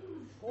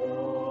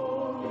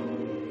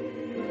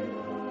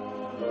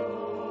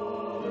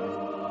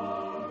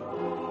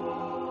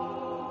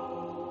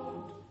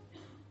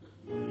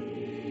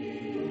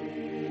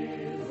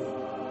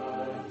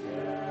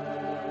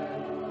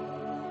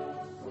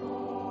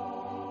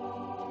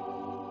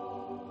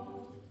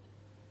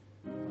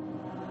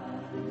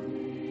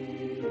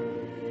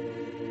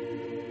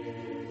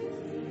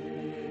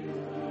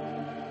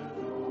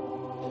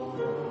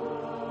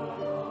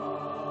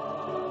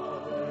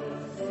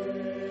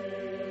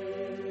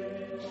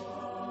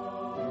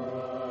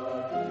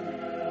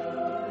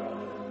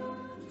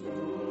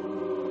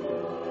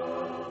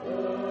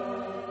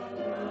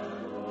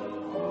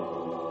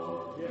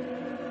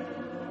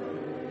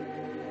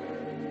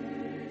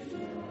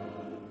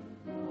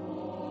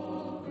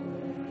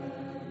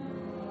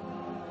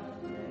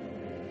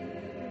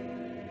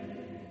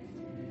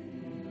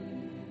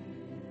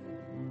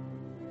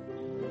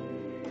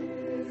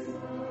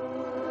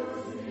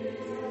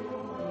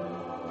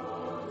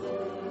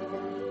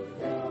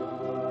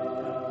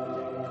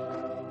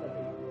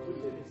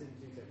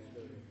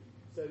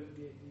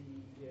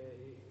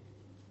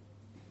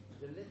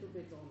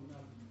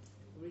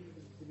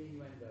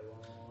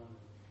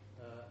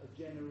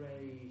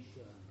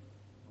 Generation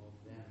of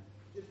them.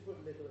 Just put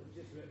a little,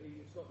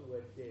 it's got the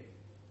word dim.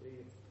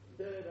 The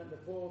third and the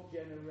fourth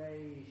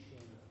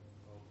generation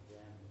of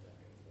them that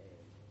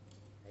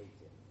hate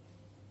him.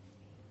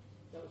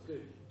 That was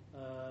good.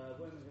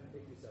 When am I going to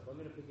pick this up? I'm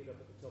going to pick it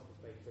up at the top of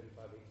page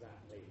 25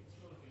 exactly.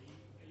 Jonathan,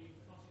 are you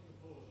cutting the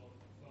pause on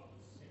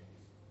Father's sins?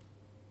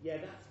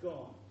 Yeah, that's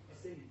gone.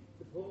 Sin,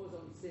 the pause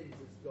on sins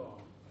has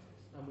gone.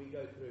 And we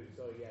go through.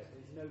 Sorry, yes,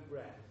 there's no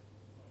breath.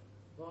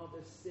 Father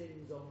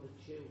sins on the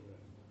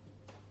children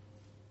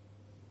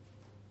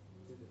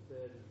to the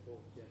third and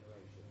fourth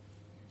generation.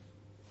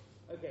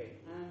 Okay,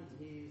 and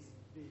he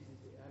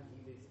visited.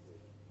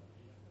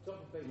 Top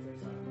of page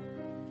 25.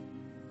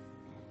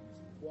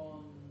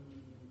 1,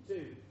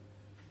 2.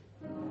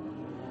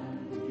 And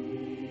he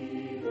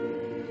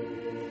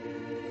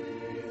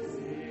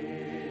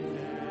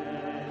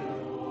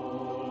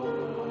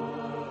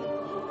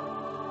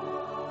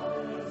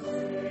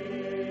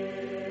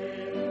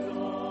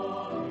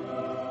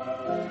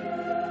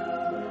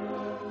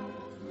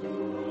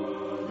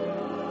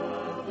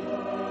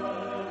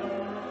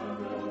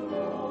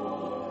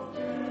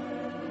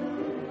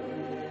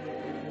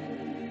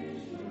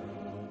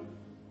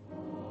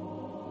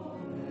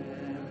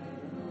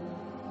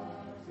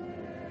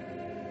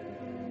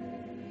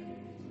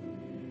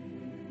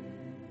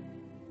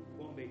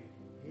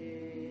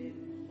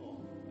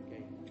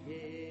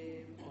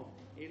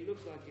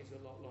like it's a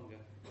lot longer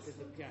because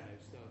the piano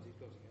started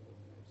got to get all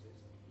the notes.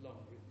 It's long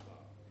with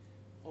bar.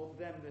 Of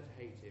them that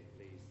hate him,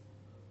 please.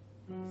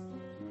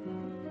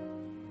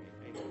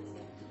 Okay,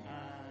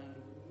 and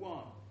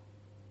 1.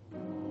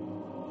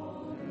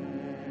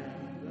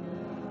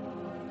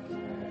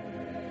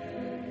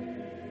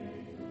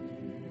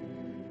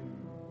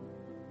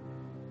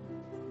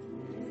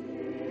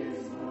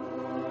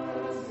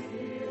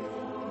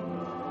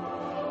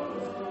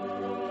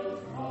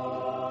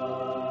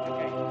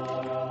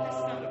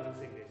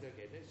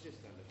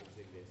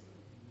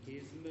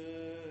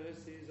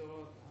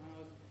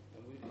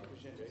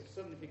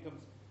 Suddenly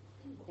becomes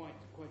quite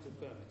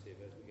affirmative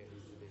as we get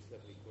into this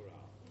lovely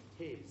chorale.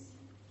 His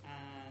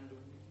and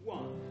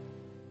 1.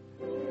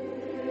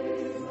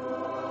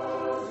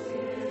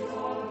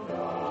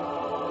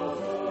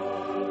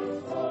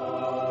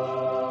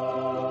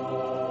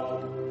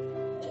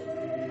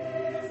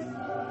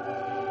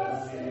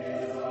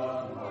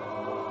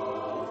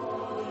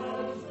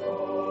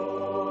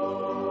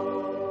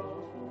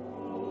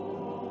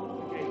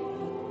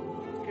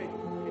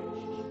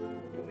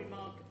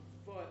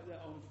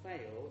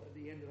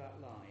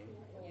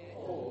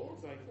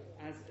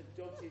 As a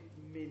dotted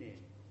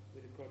minute,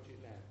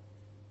 crotchet left.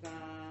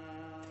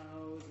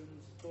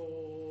 Thousands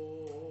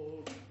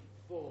fall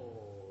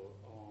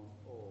on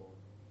all.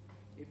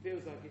 It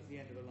feels like it's the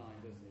end of a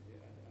line, doesn't it?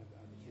 I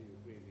do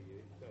agree with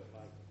you. It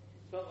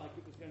felt like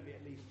it was going to be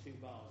at least 2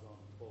 bars on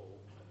fall,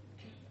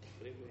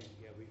 but it wouldn't.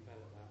 Yeah, we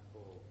fell at that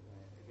fall.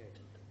 Okay.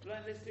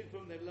 Right, let's do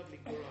from the lovely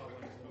chorale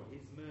once more.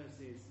 His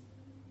mercies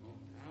on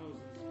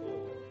thousands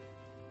fall.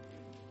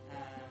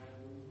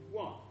 And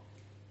 1.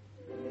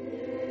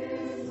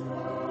 His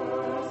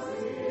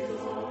mercies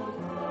on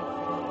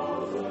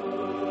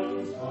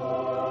thousands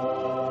fall.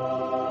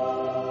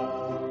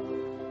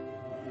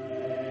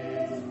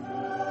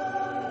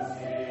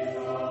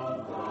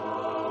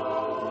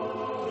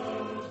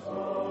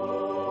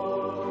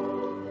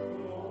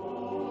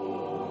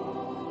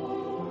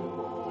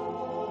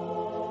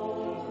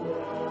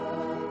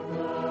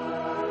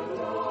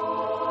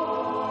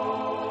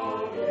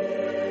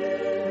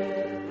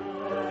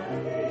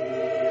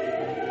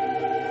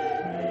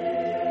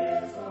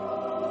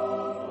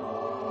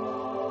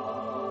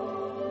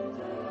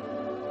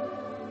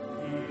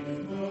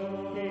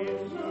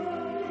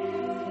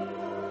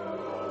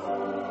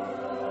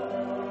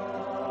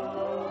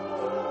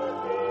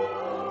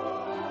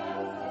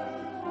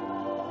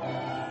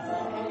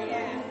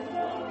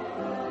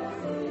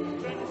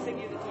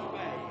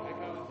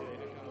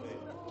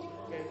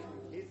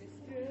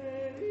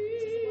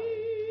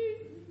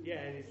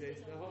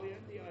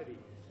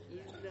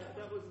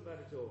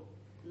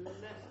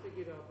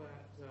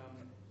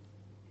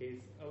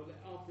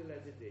 After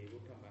letter D,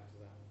 we'll come back to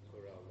that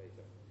chorale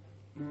later.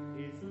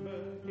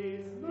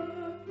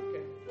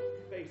 Okay,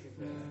 bases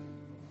there.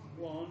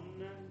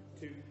 1 and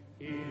 2.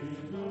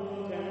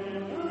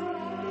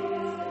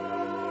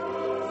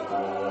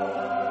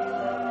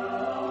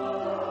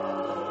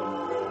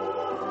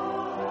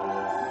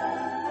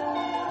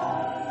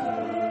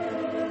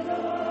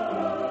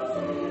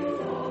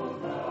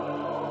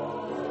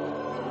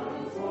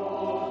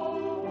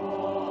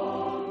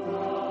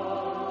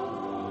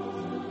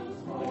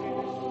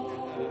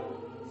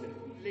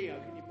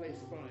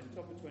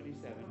 Top of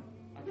 27.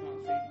 I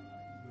can't see.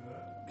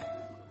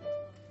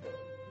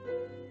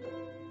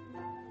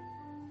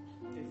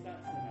 Is that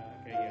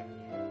okay? Yeah.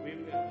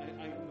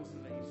 I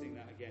mustn't let you sing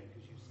that again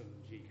because you've sung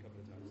G a couple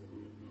of times.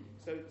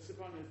 So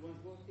sopranos,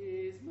 what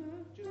is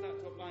just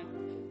that top line,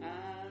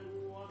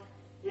 and what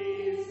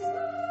is.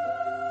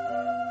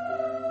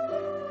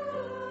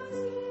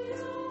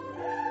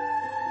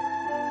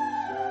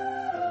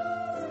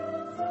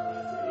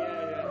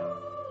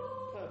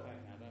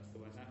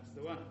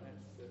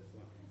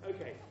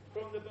 Okay,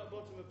 from the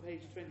bottom of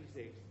page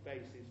 26,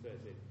 bases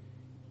verses.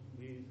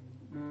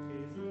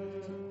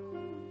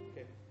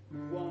 Okay,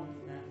 1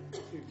 and 2.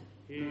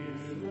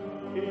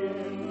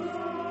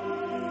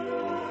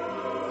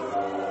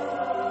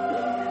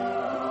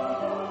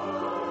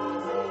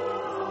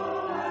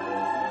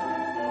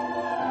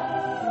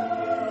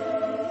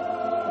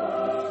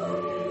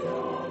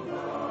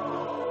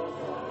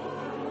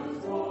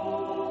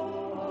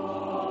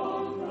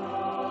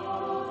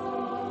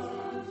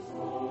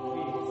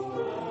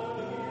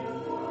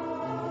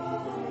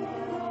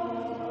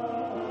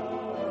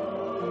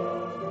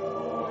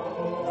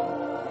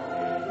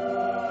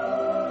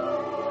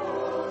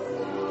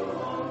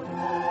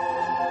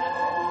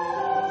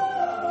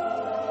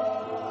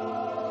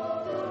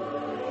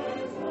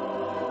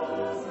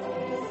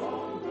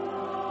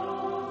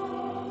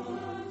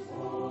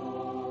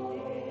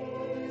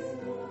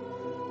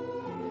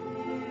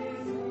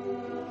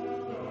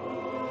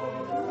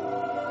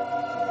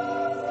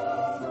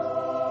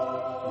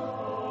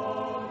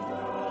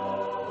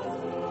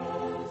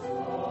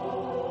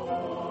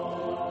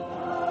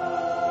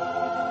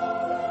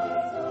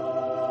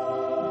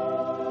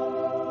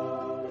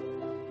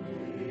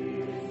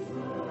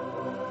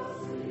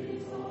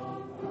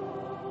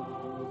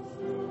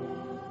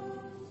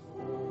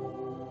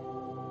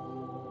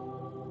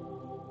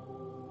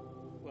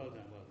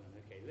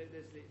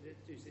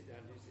 Do sit down.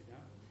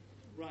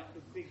 Right,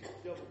 the big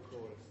double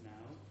chorus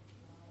now.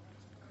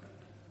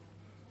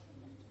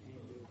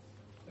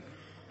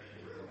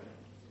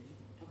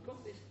 I've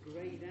got this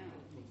greyed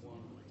out from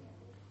one.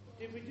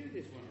 Did we do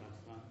this one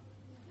last time?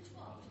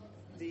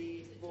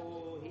 The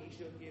for he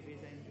shall give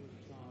his angels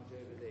charge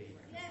over thee.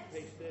 Yes.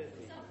 Page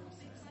 30.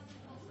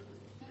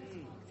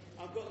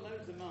 I've got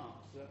loads of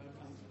marks.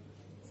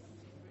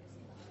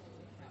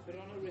 But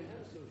on a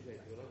rehearsal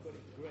schedule, I've got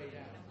it greyed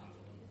out.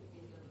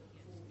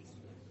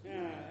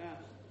 Yeah.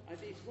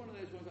 It's one of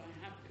those ones I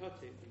have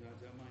cut it,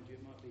 mind you,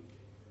 it might be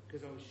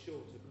because I was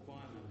short of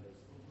choir members.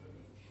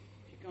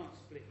 You can't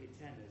split your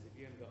tenors if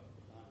you haven't got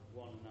like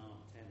 1.5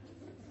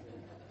 tenors.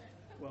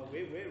 Well,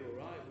 we're all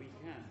right, we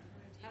can.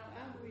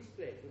 How do we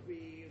split?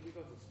 We've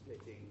got a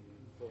splitting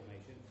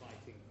formation,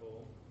 fighting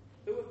form.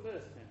 Who were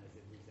first tenors,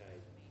 did we say?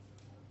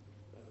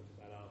 That was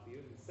about half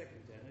you. And the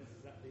second tenors,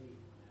 is that the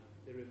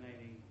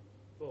remaining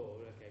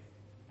 4? Okay.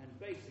 And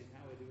basses,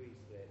 how do we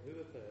split? Who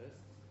were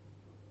first?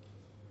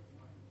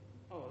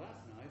 Oh,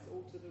 that's nice.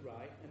 All to the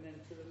right and then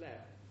to the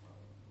left.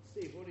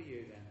 Steve, what are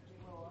you then?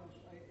 Well, it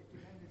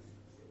depends.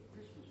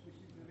 Christmas, which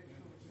is the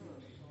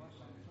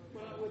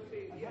Well,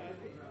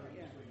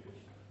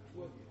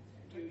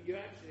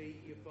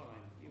 you're fine.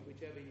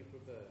 Whichever you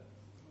prefer.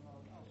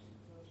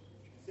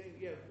 So,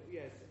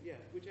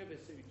 whichever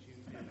suits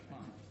you, it's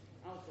fine.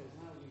 Altos,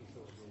 how we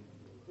sort of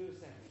do a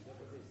second,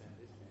 up at this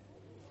end, isn't it?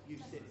 You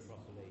sit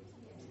properly.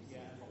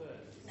 Yeah, and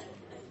first,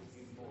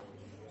 you more.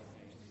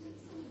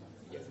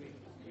 Yeah,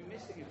 we're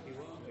missing a few,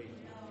 aren't we?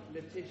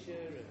 Letitia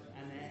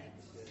and Annette.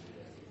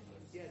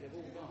 They've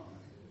all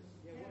gone.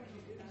 Yeah, what did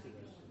you do to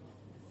them?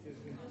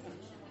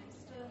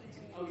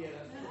 Oh, yeah,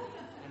 that's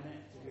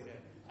Annette.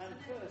 And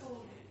first,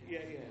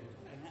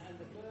 and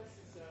the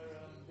firsts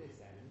are this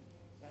end.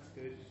 That's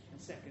good.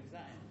 And second's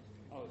that end.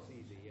 Oh, it's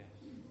easy, yeah.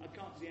 I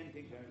can't see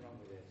anything going wrong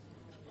with this.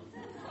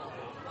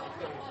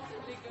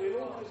 We've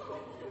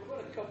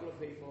got a couple of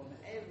people on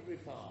every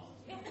part.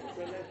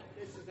 So let's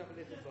just have a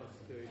little buzz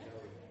to it,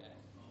 shall we?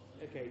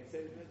 Okay, so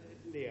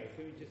Leo,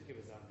 can you just give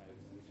us our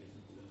notes? You can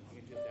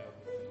just help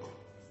us.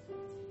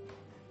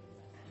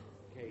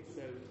 Okay,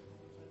 so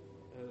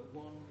 1,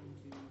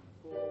 2,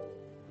 4,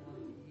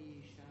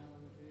 ye shall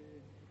do.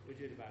 We're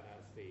doing about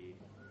that speed.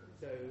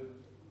 So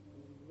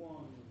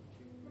 1,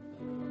 2,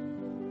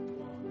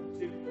 1,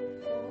 2.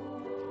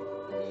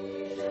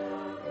 Ye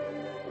shall do.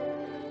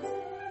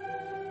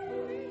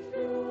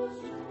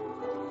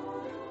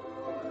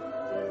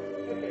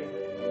 Okay,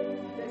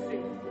 let's do.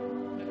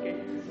 Okay.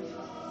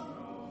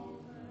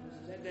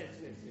 Let's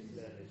just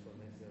learn this one.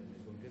 Let's learn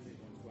this one because this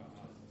one's quite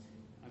hard.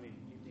 I mean,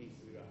 it needs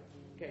to be right.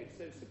 Okay,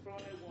 so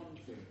soprano 1,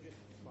 2. Just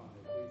soprano,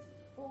 please.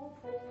 4,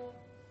 4.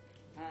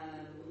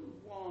 And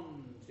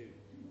 1, 2.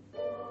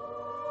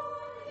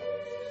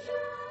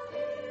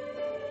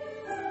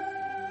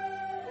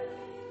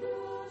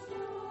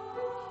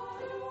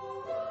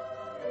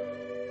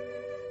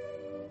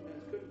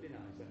 That couldn't be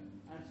nicer.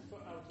 And for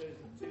altos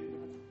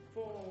 2,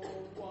 4,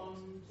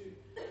 1, 2,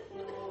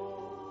 4.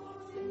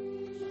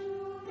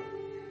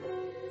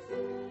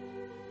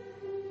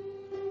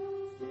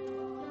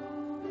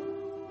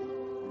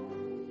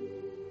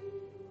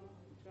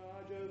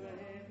 Charge over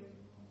him.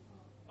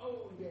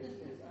 Oh, yes.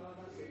 Oh,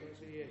 that's it.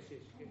 Yes.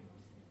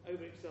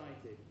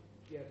 Overexcited.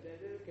 Yeah,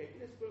 okay,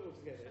 let's put it all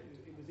together.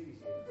 It was easy.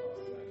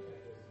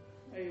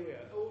 Here we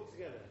are, all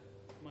together.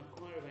 My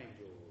choir of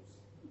angels.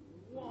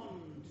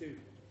 1, 2.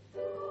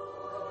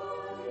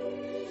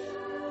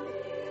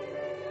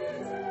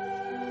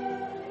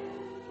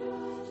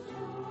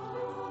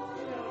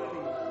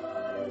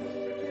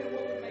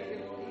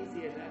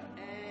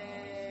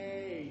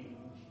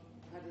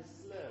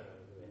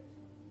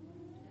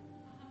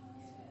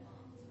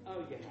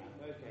 Oh, you have,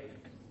 okay.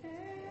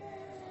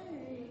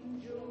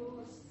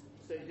 Angels.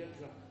 So you don't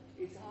try.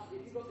 It's hard.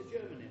 If you've got the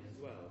German in as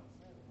well.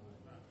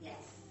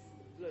 Yes.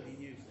 Bloody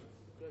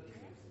nuisance,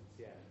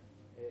 yeah.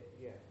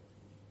 Yeah.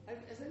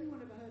 Has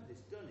anyone ever heard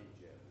this done in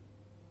German?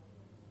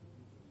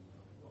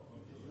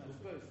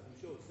 I'm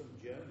sure some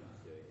Germans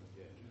do it in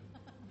German.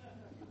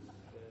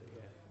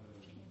 Yeah.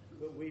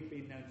 But we've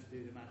been known to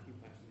do the Matthew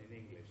Passion in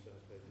English, so I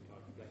suppose we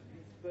can't complain.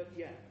 But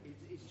yeah,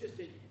 it's just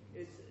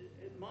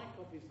my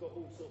copy's got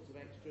all sorts of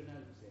extra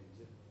notes in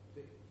to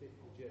fit the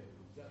German.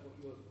 Is that what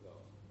yours has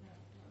got? No.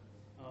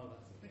 Oh,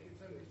 that's okay. I think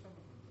it's only some of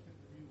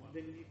them. I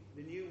think the new ones.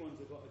 The new ones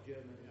have got a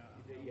German,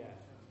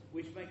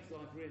 which makes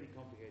life really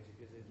complicated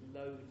because there's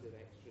loads of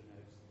extra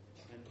notes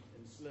and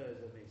slurs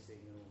are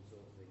missing and all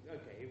sorts of things.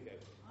 Okay, here we go.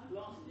 I'm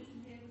not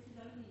listening here, which is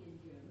only in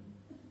German.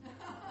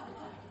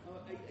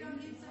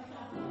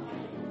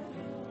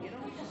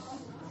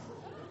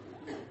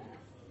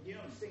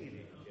 You're not singing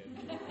it in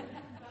German.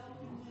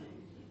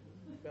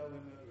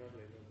 Bellman,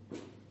 lovely.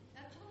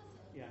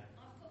 Jonathan, Yeah.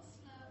 I've got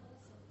slur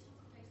also, top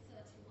of page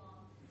 31,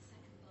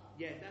 second bar.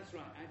 Yeah, that's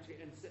right. Actually,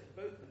 and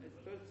both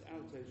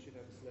altos should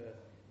have a slur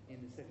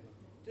in the second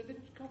one. Do the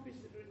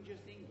copies that are in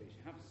just English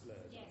have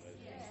slurs? Yes, on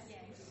those? yes.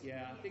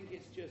 Yeah, I think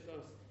it's just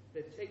us.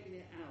 They're taking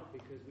it out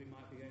because we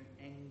might be going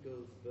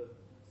Engels, but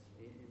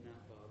in that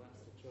bar, that's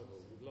the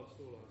trouble. We've lost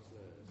all our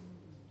slurs.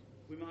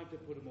 We might have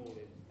to put them all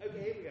in.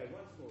 Okay, here we go.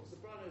 Once more.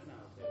 Sopranos and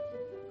altos.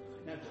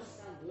 Now,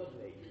 just sound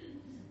lovely.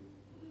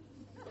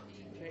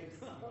 Okay.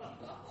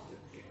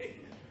 Okay.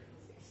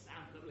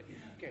 Sound lovely.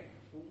 Okay.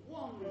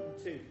 1,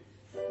 2.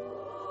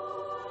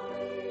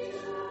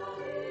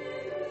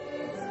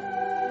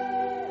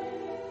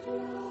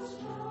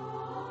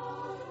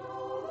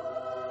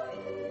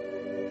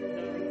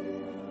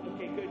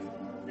 Okay, good.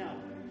 Now,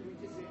 we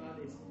just do it like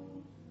this.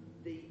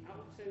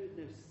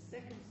 The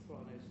second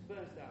sopranos,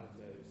 first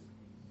altos.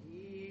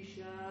 He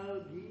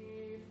shall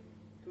give.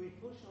 Can we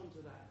push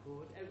onto that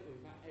chord?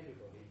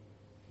 Everybody.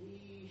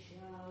 He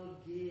shall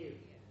give.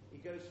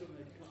 It goes from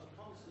a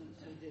consonant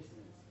to a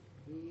dissonance.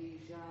 He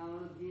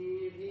shall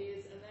give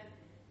his, and then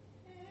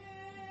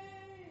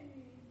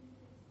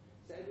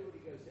so everybody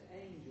goes to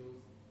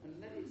angels, and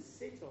let it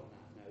sit on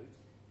that note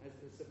as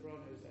the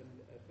sopranos and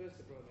first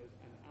sopranos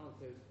and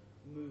altos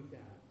move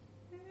down.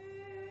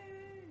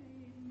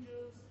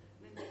 Angels,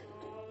 and then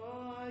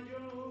charge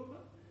over.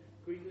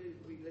 We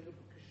little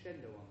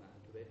crescendo on that a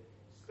little bit,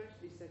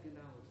 especially second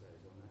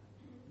altos on that.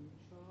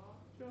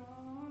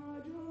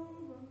 Charge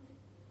over.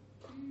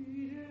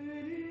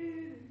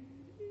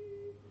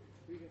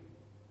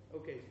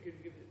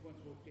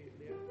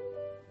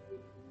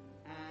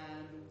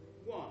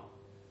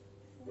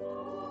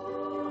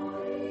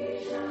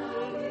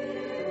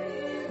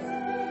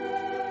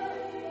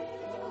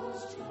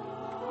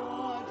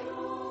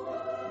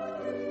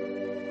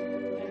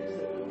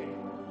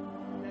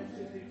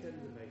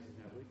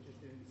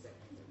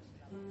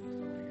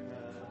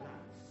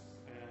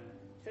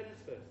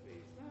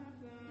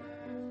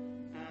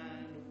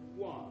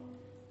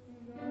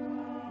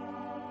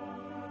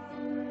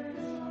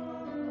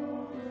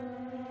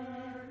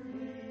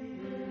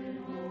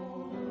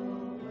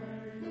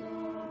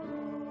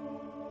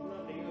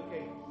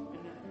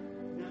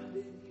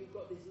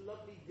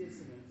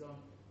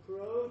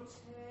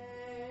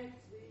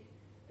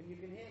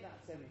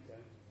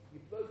 semitone. You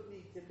both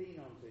need to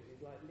lean onto it.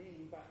 It's like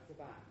leaning back to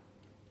back.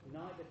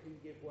 Neither can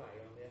give way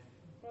on the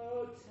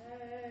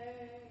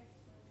protect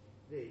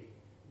thee.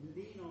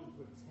 Lean on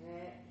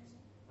protect,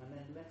 and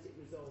then let it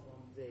resolve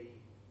on thee.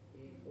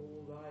 In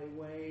all thy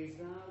ways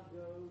thou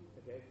go.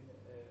 Okay,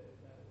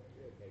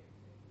 okay.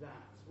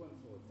 That's once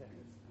more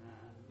tenors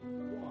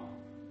and 1.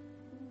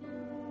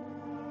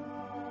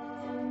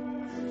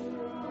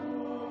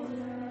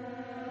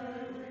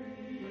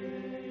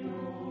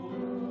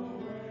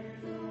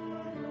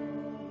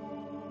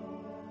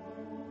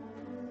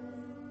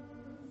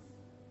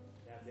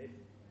 That's it.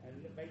 And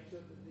make sure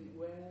that the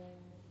wear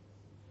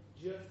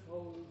just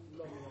holds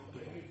long enough,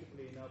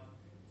 beautifully enough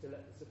to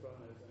let the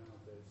sopranos and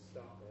altos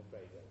start their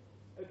phrase out.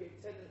 Okay,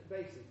 tenor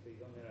basses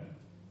please on their own.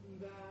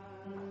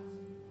 That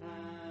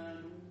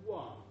and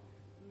 1.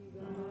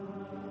 That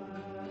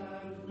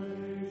we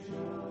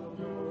shall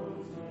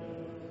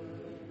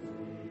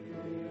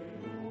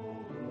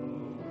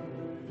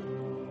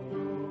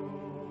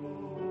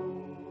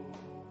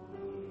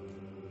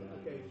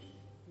okay.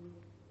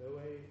 The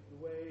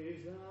ways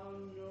thou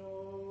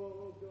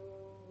know go.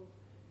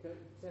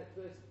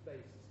 First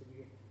basis can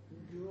begin.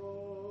 Go.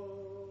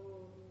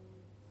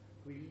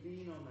 We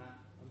lean on that.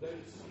 I'm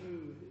very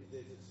smooth.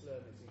 There's a slur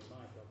missing in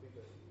my copy,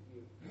 but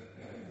you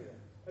do that.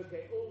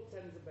 Okay, all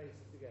tenors and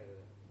basses together.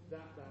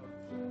 That thou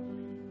shalt.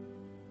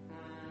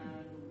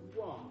 And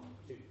 1,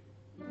 2.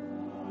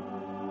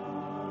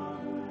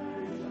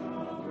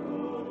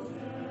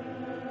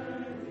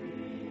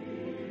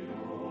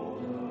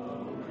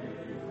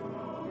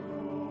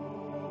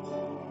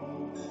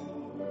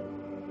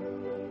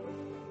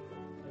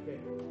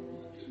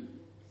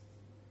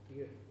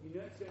 You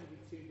know it's going to be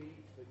 2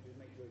 beats, but just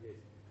make sure it is.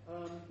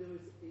 There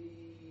was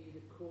the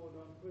chord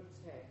on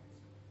protect.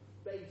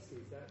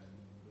 Basses, that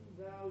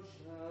thou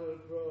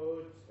shalt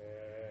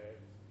protect.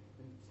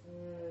 And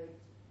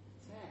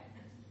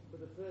protect. For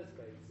the first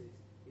basis,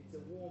 it's a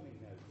warming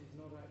note. It's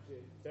not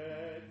actually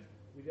protect.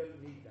 We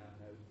don't need that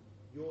note.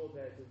 You're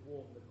there to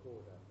warm the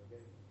chord up,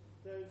 okay?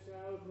 Thou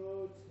shalt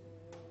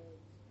protect.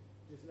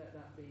 Just let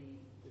that be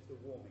just a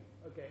warming.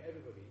 Okay,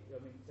 everybody,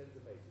 tenors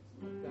and basses.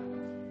 That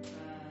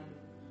and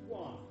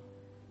 1.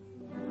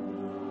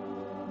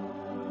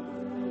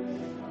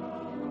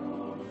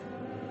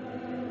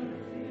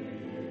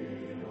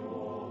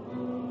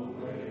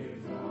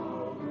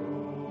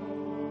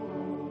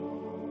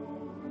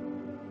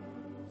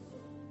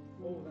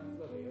 Oh, that's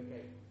lovely.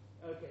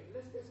 Okay,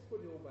 let's just put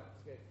it all back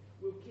together.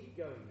 We'll keep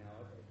going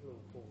now. It'll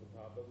all fall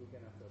apart, but we're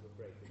going to have a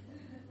break.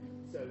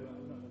 So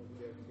I'm not going to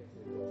be able to get to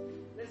it all.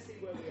 Let's see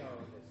where we are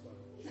on this one.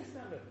 Just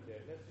stand up and do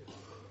it. Let's just.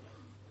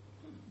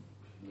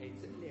 Okay,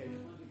 so Leo, you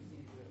want to give us the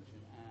introduction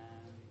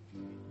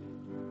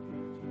and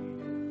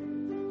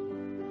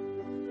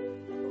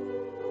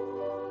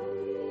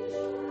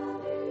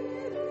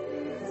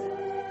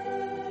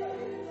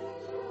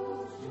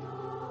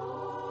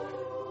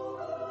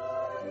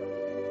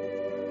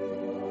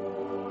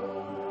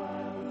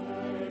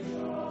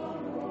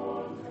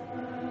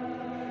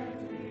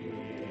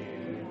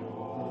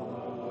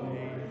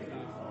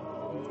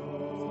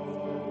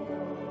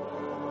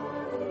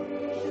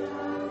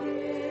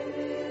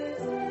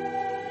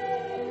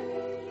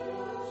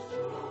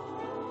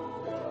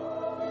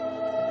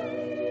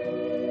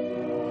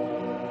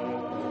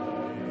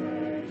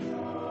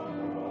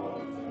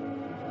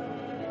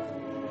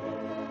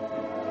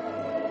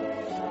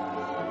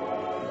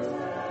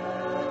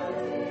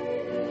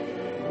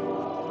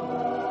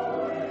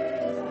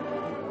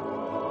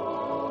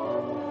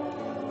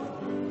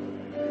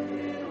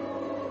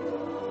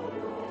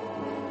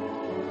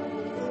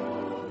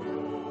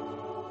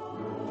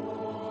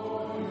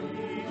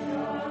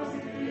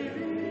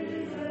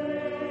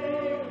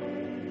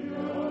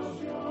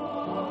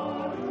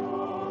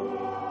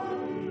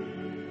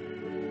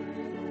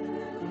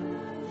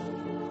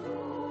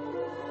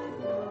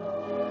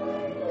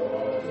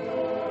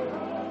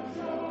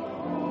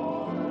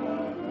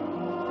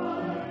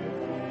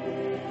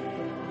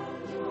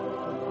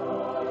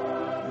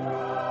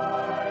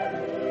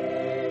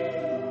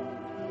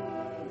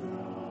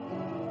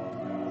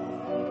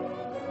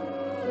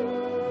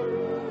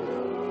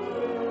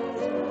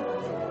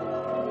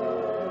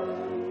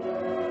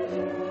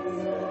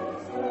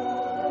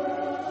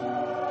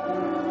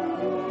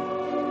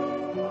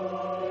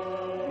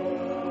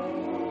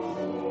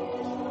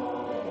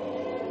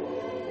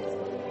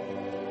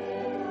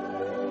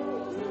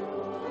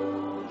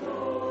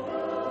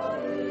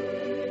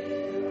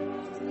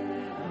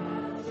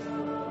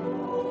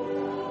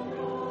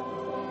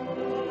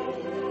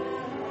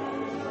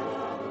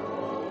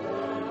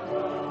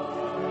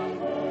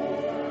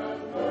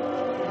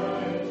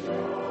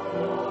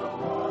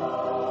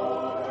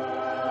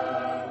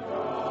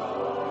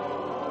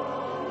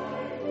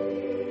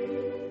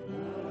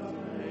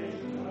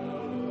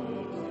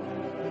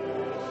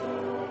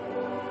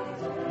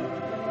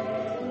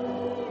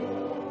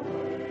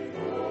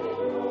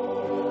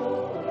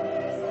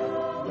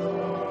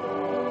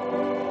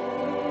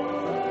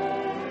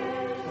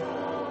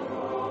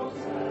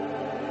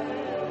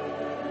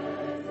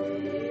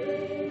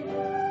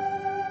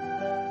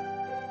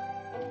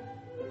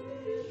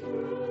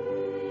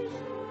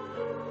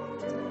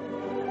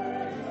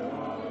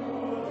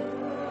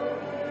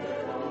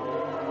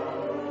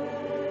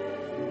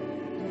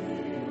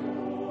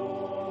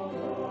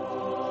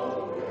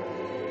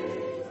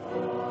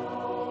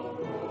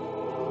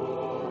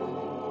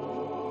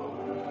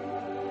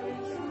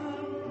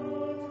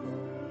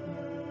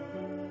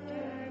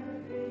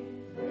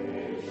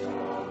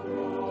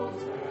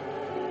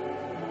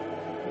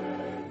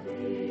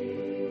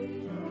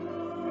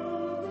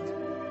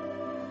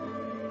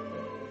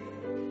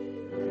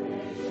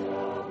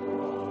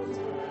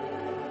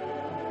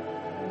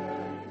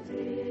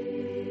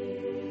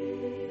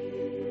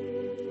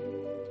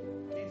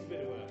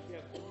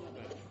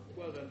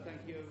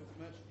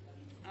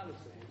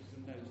saying,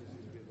 some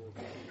notices we've all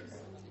got.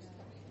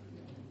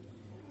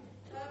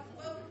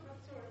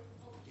 Sorry.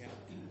 Yeah.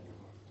 Do you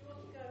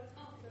want to go?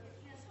 Oh,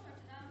 yeah, sorry.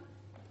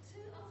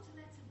 Two after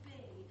letter B,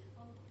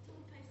 on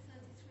page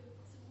 33, we've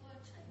got some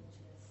word changes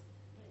written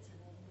in.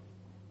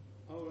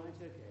 Oh, right,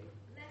 okay.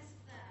 Less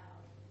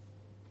thou.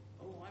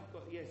 Oh, I've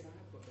got, yes, I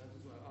have got that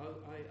as well.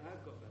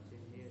 I've got that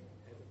in here.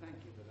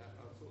 Thank you for that.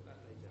 I'll sort that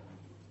later.